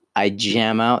 I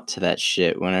jam out to that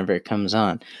shit whenever it comes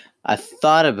on. I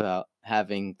thought about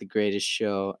having The Greatest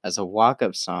Show as a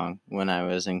walk-up song when I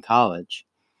was in college,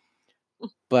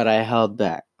 but I held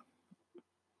back.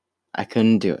 I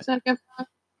couldn't do it. Zac Efron,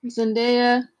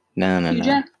 Zendaya.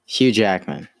 No. Hugh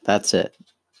Jackman. That's it.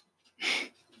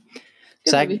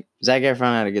 Zac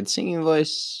Efron had a good singing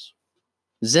voice.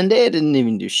 Zendaya didn't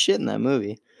even do shit in that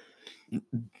movie.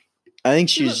 I think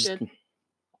she was just...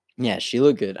 Yeah, she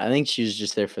looked good. I think she was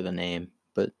just there for the name,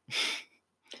 but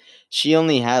she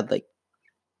only had like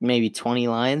maybe 20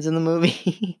 lines in the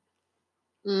movie.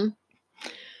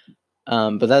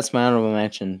 But that's my honorable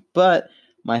mention. But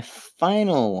my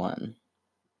final one,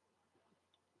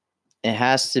 it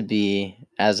has to be,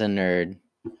 as a nerd,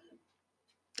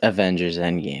 Avengers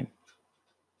Endgame.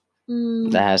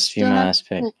 That has to be my last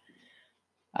pick.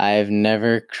 I've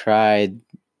never cried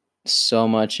so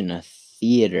much in a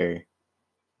theater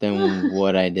than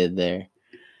what I did there.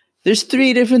 There's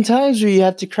 3 different times where you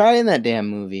have to cry in that damn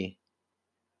movie.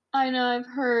 I know, I've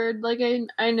heard. Like,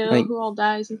 I know who all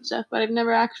dies and stuff, but I've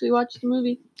never actually watched the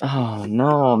movie. Oh,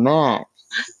 no, Matt.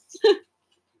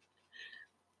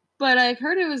 But I've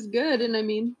heard it was good, and I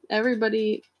mean,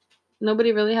 nobody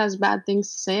really has bad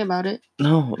things to say about it.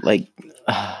 No, like,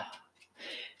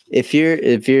 if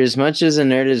you're as much as a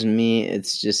nerd as me,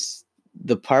 it's just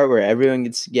the part where everyone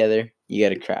gets together, you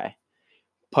gotta cry.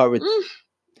 Part with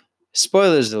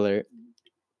spoilers alert.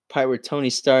 Part where Tony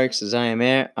Stark says I am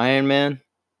Iron Man,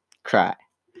 cry.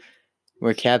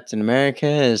 Where Captain America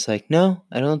is like, no,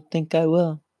 I don't think I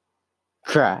will,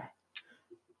 cry.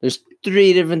 There's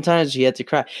 3 different times you have to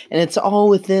cry, and it's all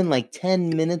within like 10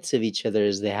 minutes of each other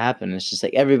as they happen. It's just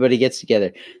like everybody gets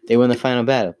together, they win the final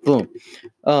battle, boom.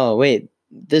 Oh wait,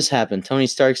 this happened. Tony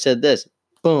Stark said this,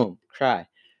 boom, cry.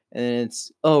 And then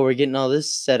it's, oh, we're getting all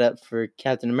this set up for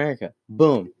Captain America,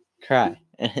 boom, cry.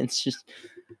 And it's just,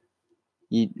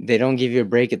 they don't give you a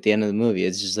break at the end of the movie.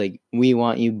 It's just like, we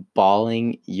want you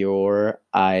bawling your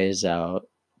eyes out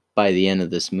by the end of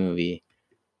this movie,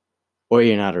 or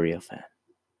you're not a real fan.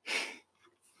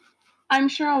 I'm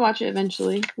sure I'll watch it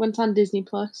eventually. When it's on Disney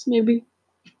Plus, maybe.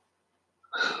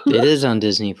 It is on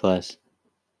Disney Plus.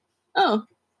 Oh,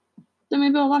 then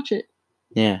maybe I'll watch it.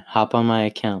 Yeah, hop on my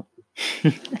account.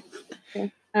 Okay,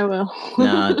 I will.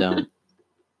 No, don't.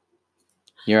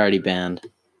 You're already banned.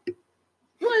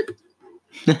 What?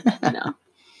 No.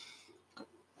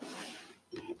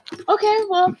 Okay,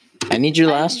 well. I need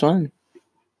your last one.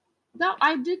 No,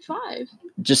 I did 5.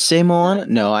 Just say Moana.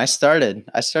 No, I started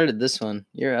this one.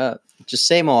 You're up. Just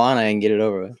say Moana and get it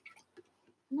over with.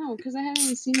 No, because I haven't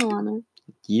even seen Moana.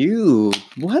 You,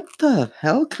 what the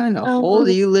hell kind of hole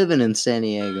do you live in San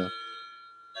Diego?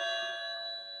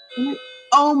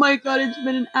 Oh my god, it's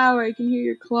been an hour. I can hear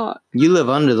your clock. You live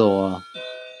under the wall.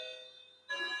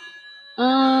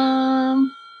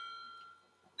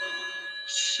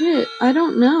 Shit, I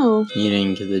don't know. You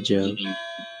didn't get the joke.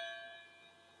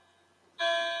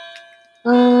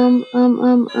 I'm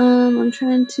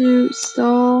trying to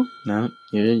stall. No,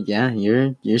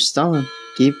 you're stalling.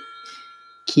 Keep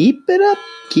it up.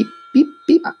 Keep beep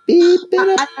it up.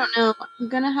 I don't know. I'm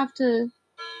gonna have to.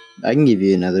 I can give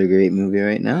you another great movie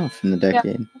right now from the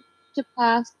decade. Yeah, to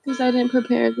pass because I didn't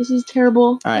prepare. This is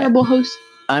terrible. Right. Terrible host.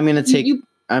 I'm gonna take.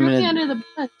 I'm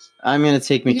gonna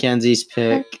take Mackenzie's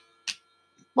pick.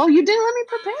 Well, you didn't let me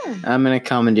prepare. I'm gonna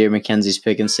commandeer Mackenzie's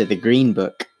pick and say The Green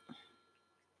Book.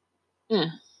 Yeah.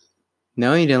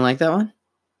 No, you didn't like that one?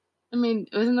 I mean,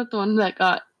 wasn't that the one that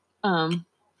got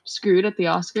screwed at the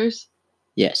Oscars?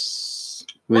 Yes,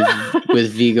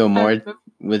 with Viggo Mortensen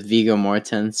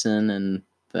and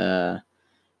the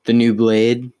new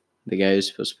Blade, the guy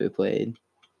who's supposed to play Blade.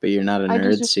 but you're not a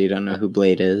nerd, so you don't know who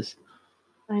Blade is.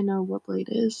 I know what Blade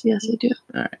is. Yes, I do.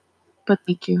 All right. But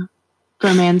thank you for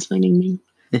mansplaining me.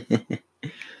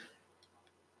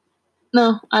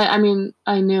 No, I mean,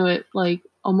 I knew it, like,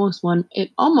 almost won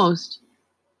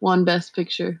Best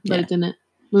Picture, but it didn't.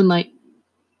 Moonlight.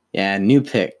 Yeah, new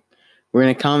pick. We're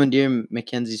going to commandeer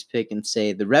Mackenzie's pick and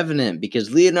say The Revenant,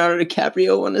 because Leonardo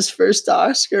DiCaprio won his first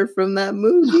Oscar from that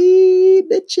movie,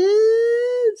 bitches!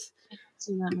 I haven't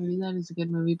seen that movie. That is a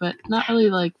good movie, but not really,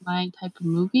 like, my type of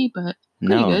movie, but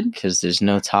pretty No, good. because there's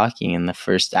no talking in the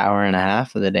first hour and a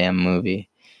half of the damn movie.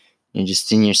 You're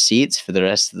just in your seats for the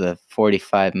rest of the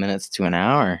 45 minutes to an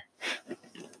hour.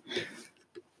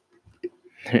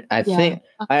 I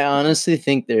honestly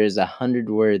think there's 100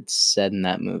 words said in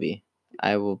that movie.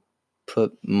 I will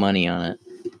put money on it.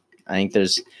 I think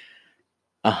there's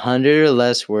 100 or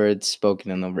less words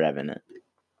spoken in The Revenant.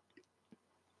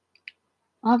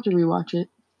 I'll have to rewatch it.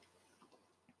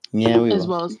 Yeah, we will. As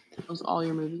well as all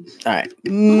your movies. All right,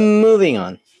 moving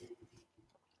on.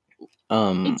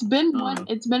 It's been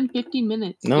 50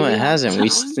 minutes. No, it hasn't. We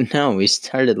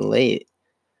started late.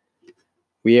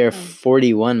 We are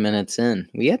 41 minutes in.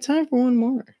 We got time for one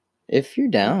more, if you're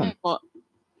down. Okay, well,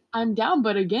 I'm down,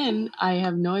 but again, I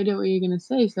have no idea what you're gonna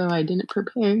say, so I didn't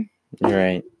prepare. All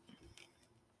right.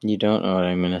 You don't know what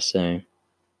I'm gonna say.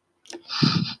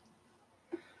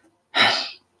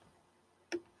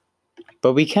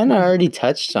 But we kind of already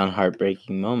touched on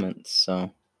heartbreaking moments,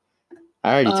 so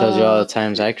I already told you all the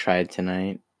times I cried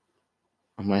tonight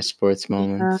on my sports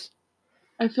moments.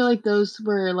 I feel like those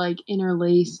were, like,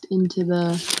 interlaced into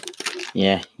the...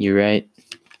 Yeah, you're right.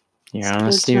 You're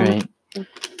honestly right. You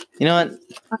know what?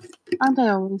 Aren't I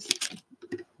always?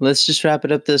 Let's just wrap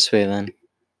it up this way, then.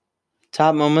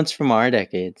 Top moments from our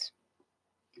decades.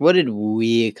 What did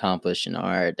we accomplish in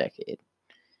our decade?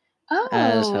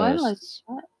 As hosts, I like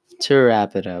that. To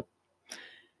wrap it up.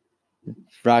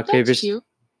 Rock, That's paper, cute.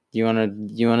 You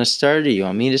wanna start, or you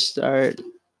want me to start?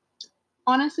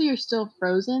 Honestly, you're still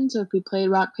frozen, so if we played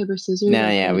rock, paper, scissors... No,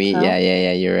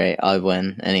 you're right. I'll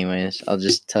win. Anyways, I'll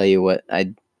just tell you what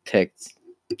I picked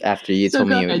after you told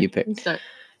me what you picked. You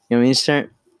want me to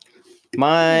start?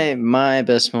 My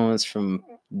best moments from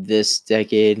this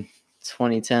decade,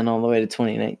 2010 all the way to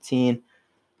 2019.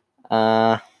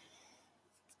 I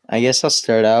guess I'll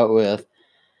start out with...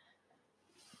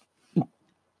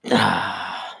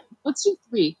 Let's do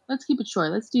 3. Let's keep it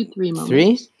short. Let's do 3 moments.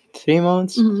 3? 3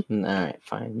 moments? Mm-hmm. All right,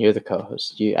 fine. You're the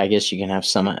co-host. I guess you can have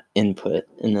some input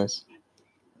in this.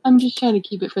 I'm just trying to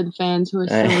keep it for the fans who are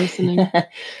still listening.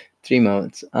 3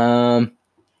 moments.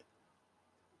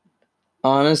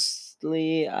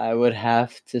 Honestly, I would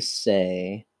have to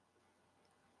say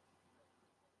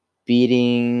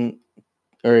being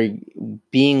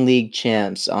league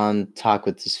champs on Talk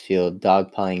with This Field,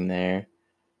 dogpiling there.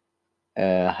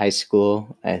 High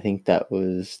school. I think that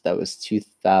was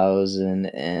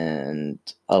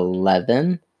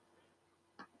 2011.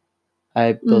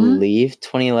 I believe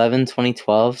 2011,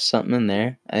 2012, something in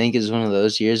there. I think it was one of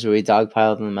those years where we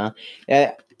dogpiled on the mound.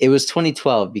 Yeah, it was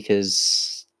 2012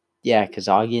 because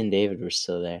Augie and David were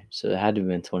still there, so it had to have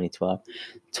been 2012.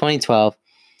 2012,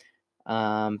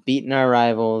 beating our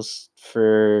rivals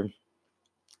for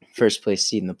first place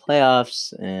seed in the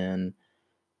playoffs, and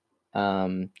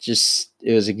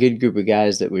it was a good group of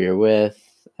guys that we were with.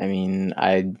 I mean,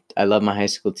 I love my high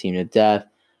school team to death.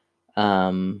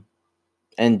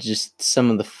 And just some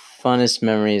of the funnest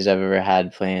memories I've ever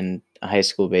had playing high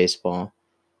school baseball.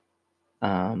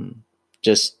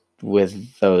 Just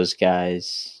with those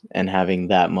guys and having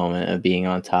that moment of being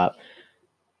on top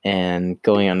and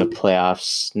going on the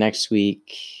playoffs next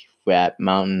week at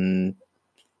Mountain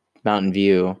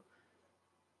View.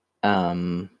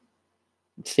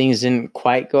 Things didn't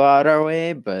quite go out our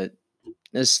way, but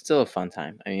it's still a fun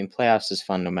time. I mean, playoffs is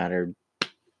fun no matter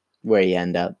where you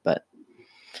end up, but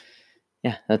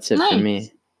yeah, that's it for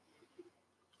me.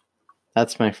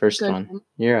 That's my first one.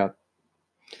 You're up.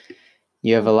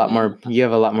 You have a lot more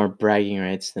bragging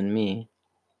rights than me.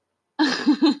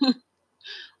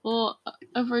 Well,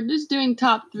 if we're just doing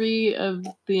top 3 of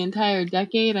the entire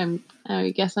decade, I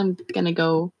guess I'm gonna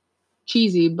go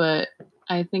cheesy, but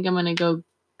I think I'm gonna go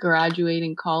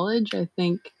graduating college. I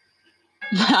think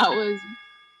that was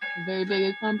a very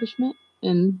big accomplishment,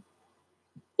 and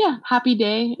yeah, happy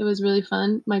day. It was really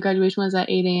fun. My graduation was at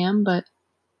 8 a.m., but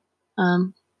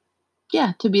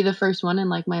yeah, to be the first one in,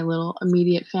 like, my little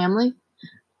immediate family,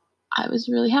 I was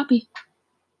really happy.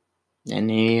 And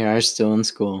you are still in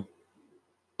school.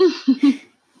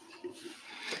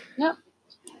 Yep.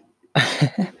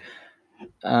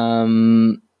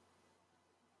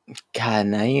 God,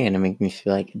 now you're gonna make me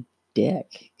feel like a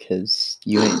dick because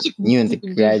you went the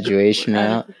graduation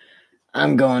route.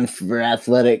 I'm going for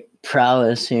athletic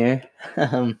prowess here.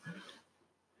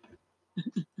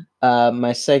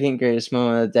 My second greatest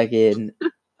moment of the decade,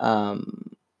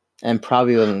 and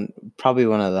probably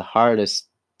one of the hardest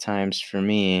times for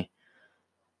me.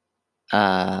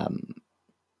 After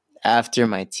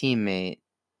my teammate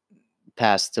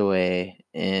passed away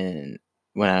when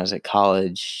I was at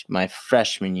college, my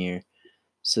freshman year.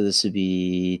 So this would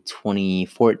be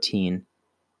 2014.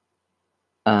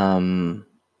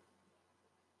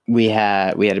 We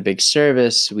had a big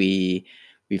service. We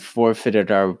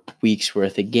forfeited our week's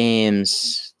worth of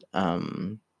games.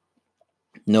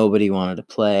 Nobody wanted to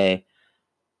play.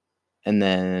 And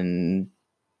then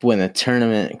when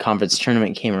the conference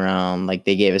tournament came around, like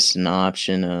they gave us an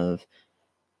option of,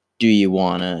 do you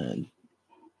want to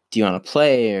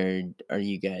play, or are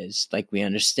you guys, like, we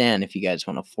understand if you guys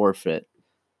want to forfeit.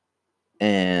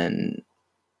 And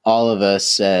all of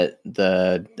us at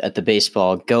the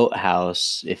baseball goat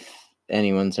house, if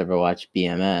anyone's ever watched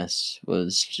BMS,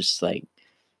 was just like,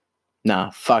 nah,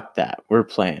 fuck that. We're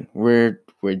playing. We're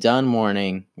done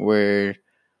mourning. We're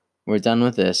done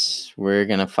with this. We're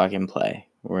gonna fucking play.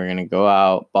 We're gonna go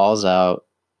out, balls out.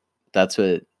 That's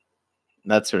what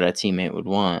our teammate would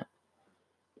want.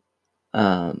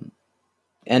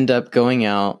 End up going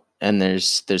out, and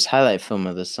there's highlight film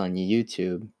of this on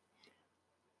YouTube.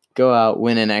 Go out,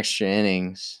 win in extra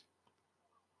innings,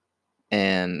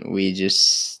 and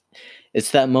it's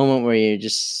that moment where you're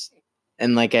just,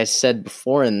 and like I said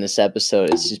before in this episode,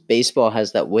 it's just baseball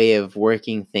has that way of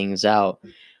working things out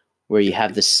where you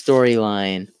have the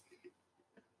storyline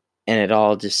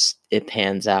and it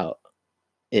pans out.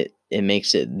 It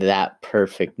makes it that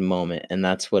perfect moment, and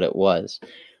that's what it was.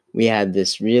 We had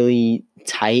this really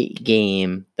tight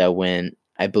game that went,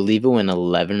 I believe it went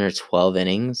 11 or 12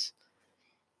 innings.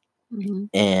 Mm-hmm.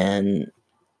 And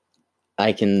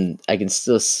I can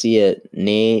still see it.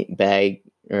 Nate Baggs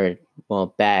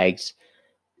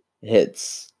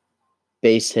hits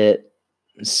base hit,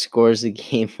 scores the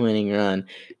game-winning run.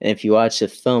 And if you watch the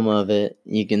film of it,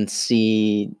 you can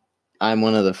see I'm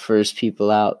one of the first people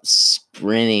out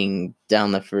sprinting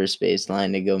down the first base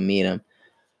line to go meet him.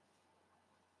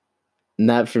 And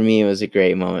that for me was a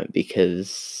great moment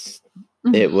because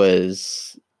it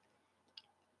was,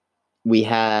 we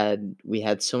had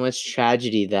so much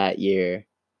tragedy that year,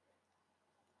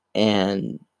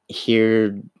 and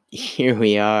here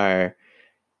we are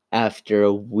after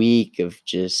a week of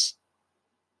just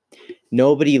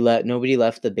nobody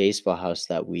left the baseball house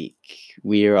that week.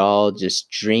 We were all just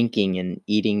drinking and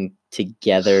eating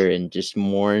together and just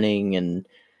mourning and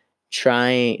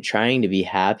trying to be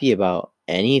happy about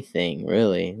anything,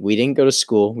 really. We didn't go to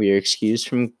school. We were excused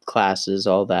from classes,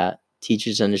 all that.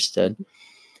 Teachers understood.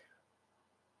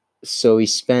 So we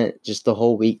spent just the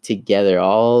whole week together,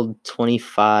 all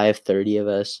 25, 30 of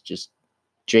us, just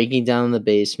drinking down in the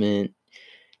basement,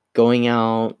 going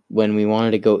out when we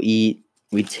wanted to go eat.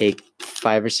 We'd take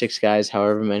 5 or 6 guys,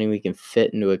 however many we can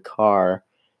fit into a car,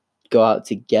 go out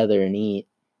together and eat.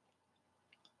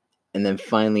 And then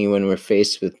finally, when we're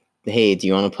faced with, hey, do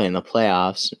you want to play in the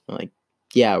playoffs? We're like,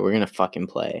 yeah, we're going to fucking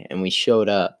play. And we showed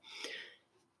up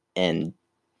and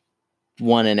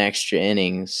won in extra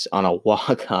innings on a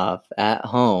walk-off at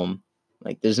home.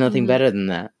 Like, there's nothing better than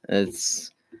that.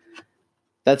 That's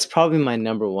probably my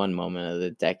number one moment of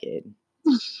the decade.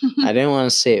 I didn't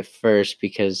want to say it first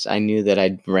because I knew that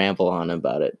I'd ramble on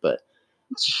about it, but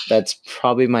that's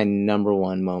probably my number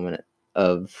one moment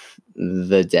of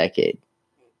the decade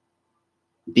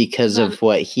because of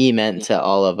what he meant to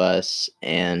all of us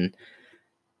and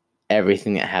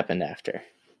everything that happened after.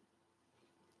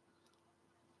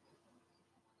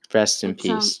 Rest in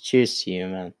peace. Cheers to you,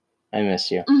 man. I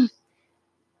miss you.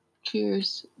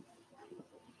 Cheers.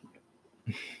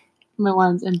 My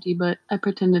wine's empty, but I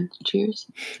pretended to cheers.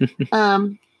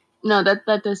 No,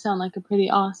 that does sound like a pretty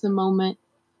awesome moment.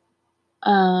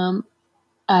 Luckily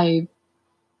I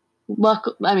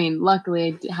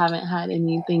haven't had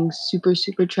anything super,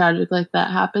 super tragic like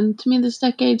that happen to me this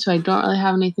decade, so I don't really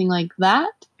have anything like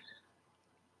that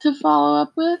to follow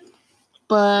up with.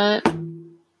 But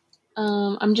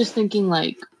I'm just thinking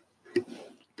like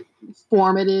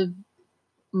formative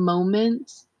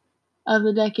moments of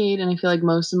the decade, and I feel like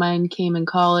most of mine came in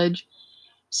college.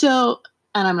 So,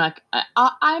 and I'm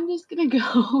just gonna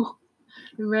go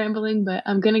rambling, but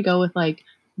I'm gonna go with like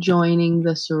joining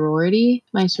my sorority,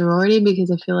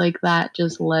 because I feel like that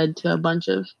just led to a bunch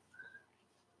of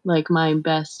like my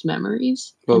best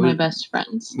memories and my best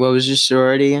friends. What was your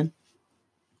sorority again?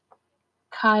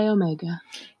 Chi Omega.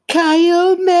 Chi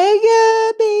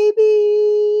Omega,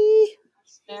 baby.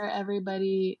 share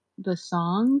everybody the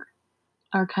song,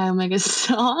 our Chi Omega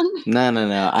song?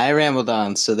 No. I rambled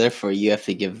on, so therefore you have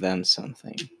to give them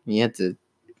something. You have to.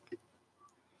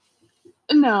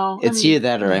 No, It's either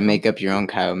that or I make up your own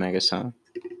Chi Omega song.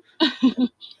 I'm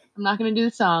not gonna do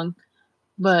the song,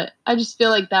 but I just feel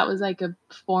like that was like a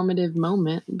formative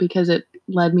moment because it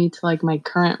led me to like my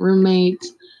current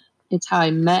roommates. It's how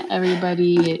I met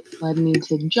everybody. It led me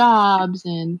to jobs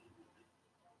and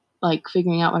like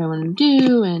figuring out what I want to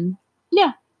do, and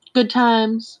yeah, good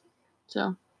times.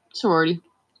 So sorority.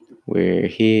 We're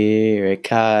here at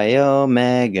Chi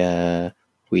Omega.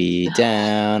 We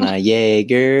down a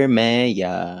Jaeger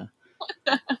Maya.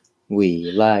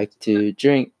 We like to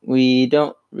drink. We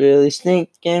don't really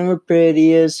stink, and we're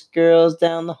prettiest girls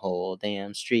down the whole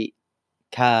damn street.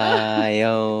 Chi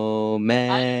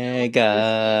Omega.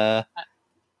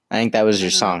 I think that was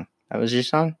your song. That was your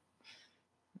song?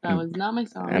 That was not my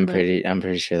song. I'm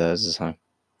pretty sure that was the song.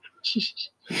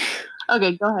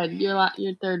 Okay, go ahead.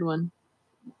 Your third one.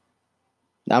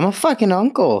 I'm a fucking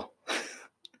uncle.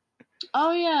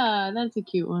 Oh yeah, that's a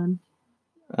cute one.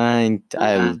 I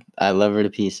love her to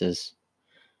pieces.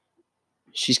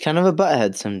 She's kind of a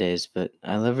butthead some days, but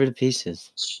I love her to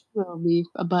pieces. She'll be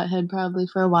a butthead probably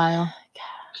for a while.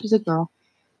 She's a girl.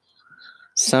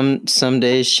 Some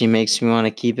days she makes me want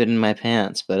to keep it in my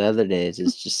pants, but other days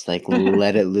it's just like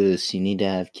let it loose. You need to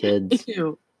have kids.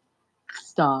 Ew.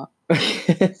 Stop.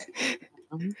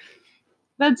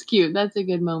 That's cute. That's a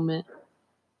good moment.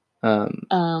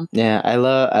 Yeah, I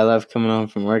love coming home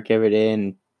from work every day,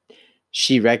 and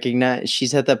she's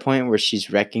at that point where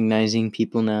she's recognizing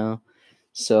people now.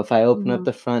 So if I open up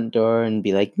the front door and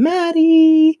be like,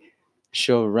 Maddie,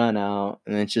 she'll run out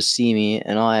and then she'll see me,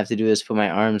 and all I have to do is put my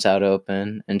arms out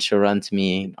open and she'll run to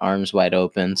me, arms wide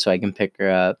open, so I can pick her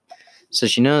up. So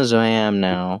she knows who I am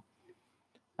now.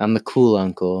 I'm the cool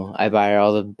uncle. I buy her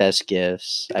all the best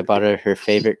gifts. I bought her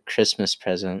favorite Christmas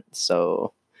present,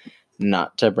 so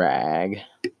not to brag.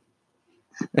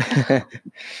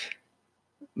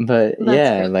 But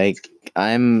yeah, like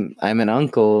I'm an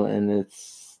uncle, and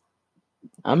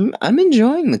I'm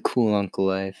enjoying the cool uncle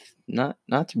life. Not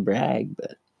to brag,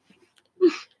 but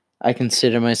I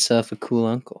consider myself a cool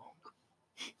uncle.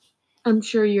 I'm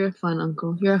sure you're a fun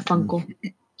uncle. You're a funkle.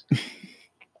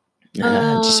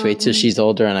 Just wait till she's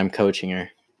older and I'm coaching her.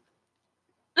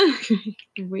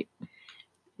 Wait.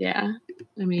 Yeah.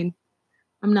 I mean,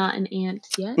 I'm not an aunt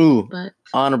yet. Ooh, but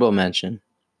honorable mention.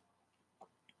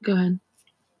 Go ahead.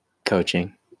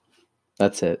 Coaching.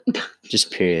 That's it.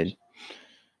 Just period.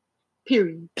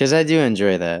 Period. Because I do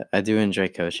enjoy that. I do enjoy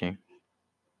coaching.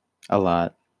 A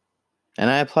lot. And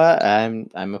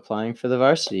I'm applying for the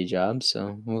varsity job,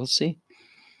 so we'll see.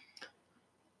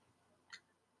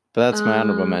 But that's my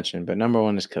honorable mention. But number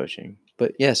one is coaching.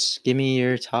 But yes, give me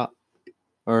your top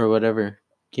or whatever.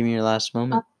 Give me your last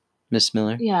moment, Miss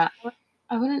Miller. Yeah,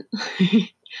 I wouldn't. I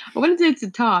wouldn't say it's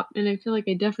a top, and I feel like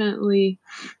I don't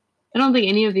think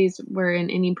any of these were in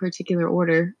any particular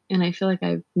order, and I feel like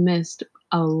I've missed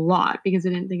a lot because I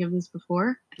didn't think of this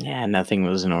before. Yeah, nothing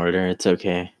was in order. It's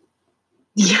okay.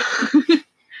 Yeah.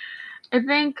 I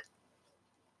think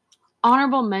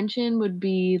honorable mention would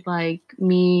be like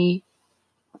me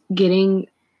getting,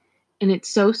 and it's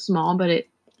so small, but it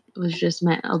was just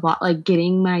meant a lot, like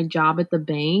getting my job at the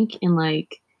bank and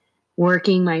like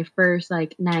working my first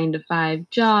like 9-to-5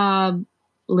 job,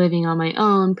 living on my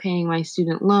own, paying my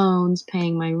student loans,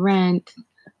 paying my rent.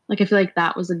 Like I feel like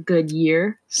that was a good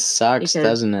year. Sucks,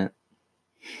 doesn't it?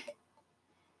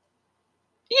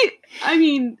 I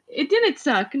mean, it didn't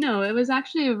suck. No, it was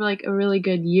actually like a really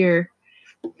good year.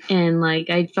 And like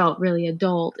I felt really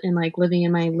adult and like living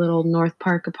in my little North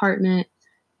Park apartment.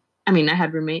 I mean, I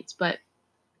had roommates,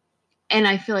 and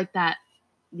I feel like that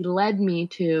led me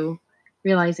to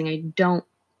realizing I don't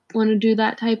want to do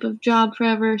that type of job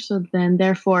forever. So then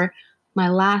therefore my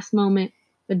last moment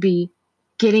would be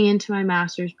getting into my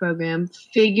master's program,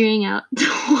 figuring out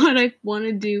what I want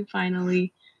to do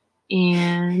finally.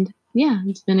 And yeah,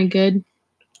 it's been a good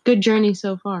journey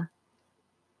so far.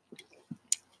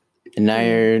 And now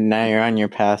you're on your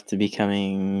path to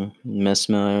becoming Miss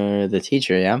Miller, the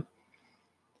teacher, yeah?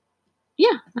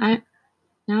 Yeah,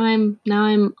 now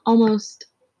I'm almost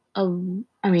I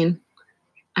mean,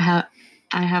 I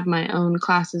have my own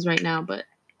classes right now, but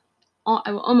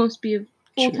I will almost be a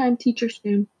full-time teacher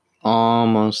soon.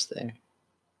 Almost there.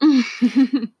 A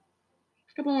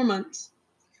couple more months.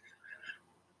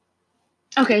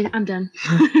 Okay, I'm done.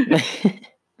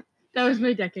 That was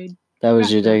my decade. That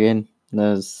was your decade?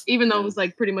 Even though it was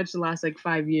like pretty much the last like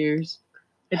 5 years.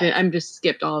 I'm just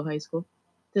skipped all of high school.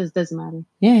 Doesn't matter.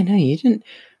 Yeah, no, you didn't.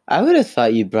 I would have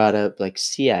thought you brought up like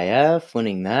CIF,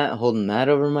 winning that, holding that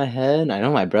over my head. I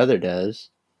know my brother does.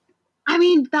 I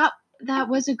mean, that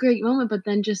was a great moment, but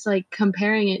then just like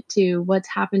comparing it to what's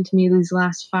happened to me these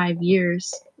last 5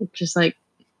 years, it just like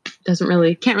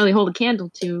can't really hold a candle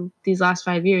to these last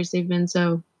 5 years. They've been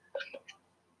so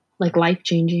like life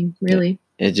changing, really.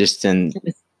 It just didn't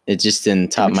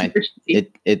top my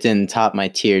it didn't top my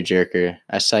tear jerker.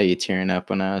 I saw you tearing up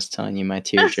when I was telling you my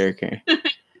tear jerker.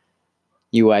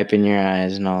 You wiping your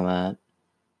eyes and all that.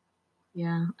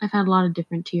 Yeah, I've had a lot of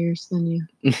different tears than you.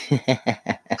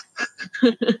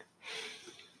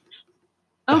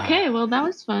 Okay, well, that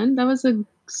was fun. That was a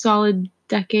solid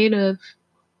decade of...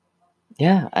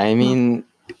 Yeah, I mean,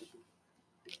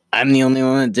 I'm the only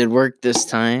one that did work this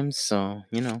time, so,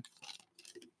 you know.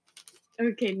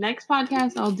 Okay, next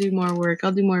podcast, I'll do more work.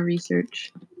 I'll do more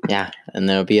research. Yeah, and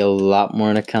there'll be a lot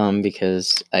more to come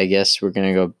because I guess we're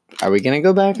going to go... Are we going to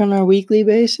go back on our weekly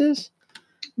basis?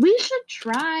 We should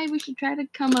try. We should try to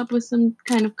come up with some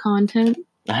kind of content.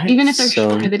 Right, even if they're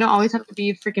short, they don't always have to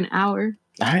be a freaking hour.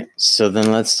 All right, so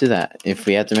then let's do that. If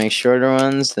we have to make shorter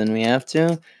ones, then we have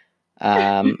to.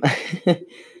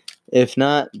 If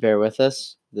not, bear with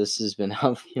us. This has been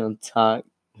Outfield Talk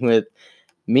with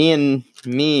me,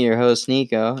 your host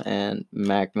Nico, and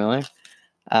Mac Miller.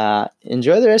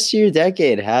 Enjoy the rest of your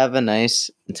decade. Have a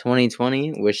nice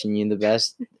 2020. Wishing you the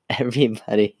best,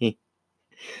 everybody.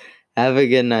 Have a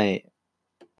good night.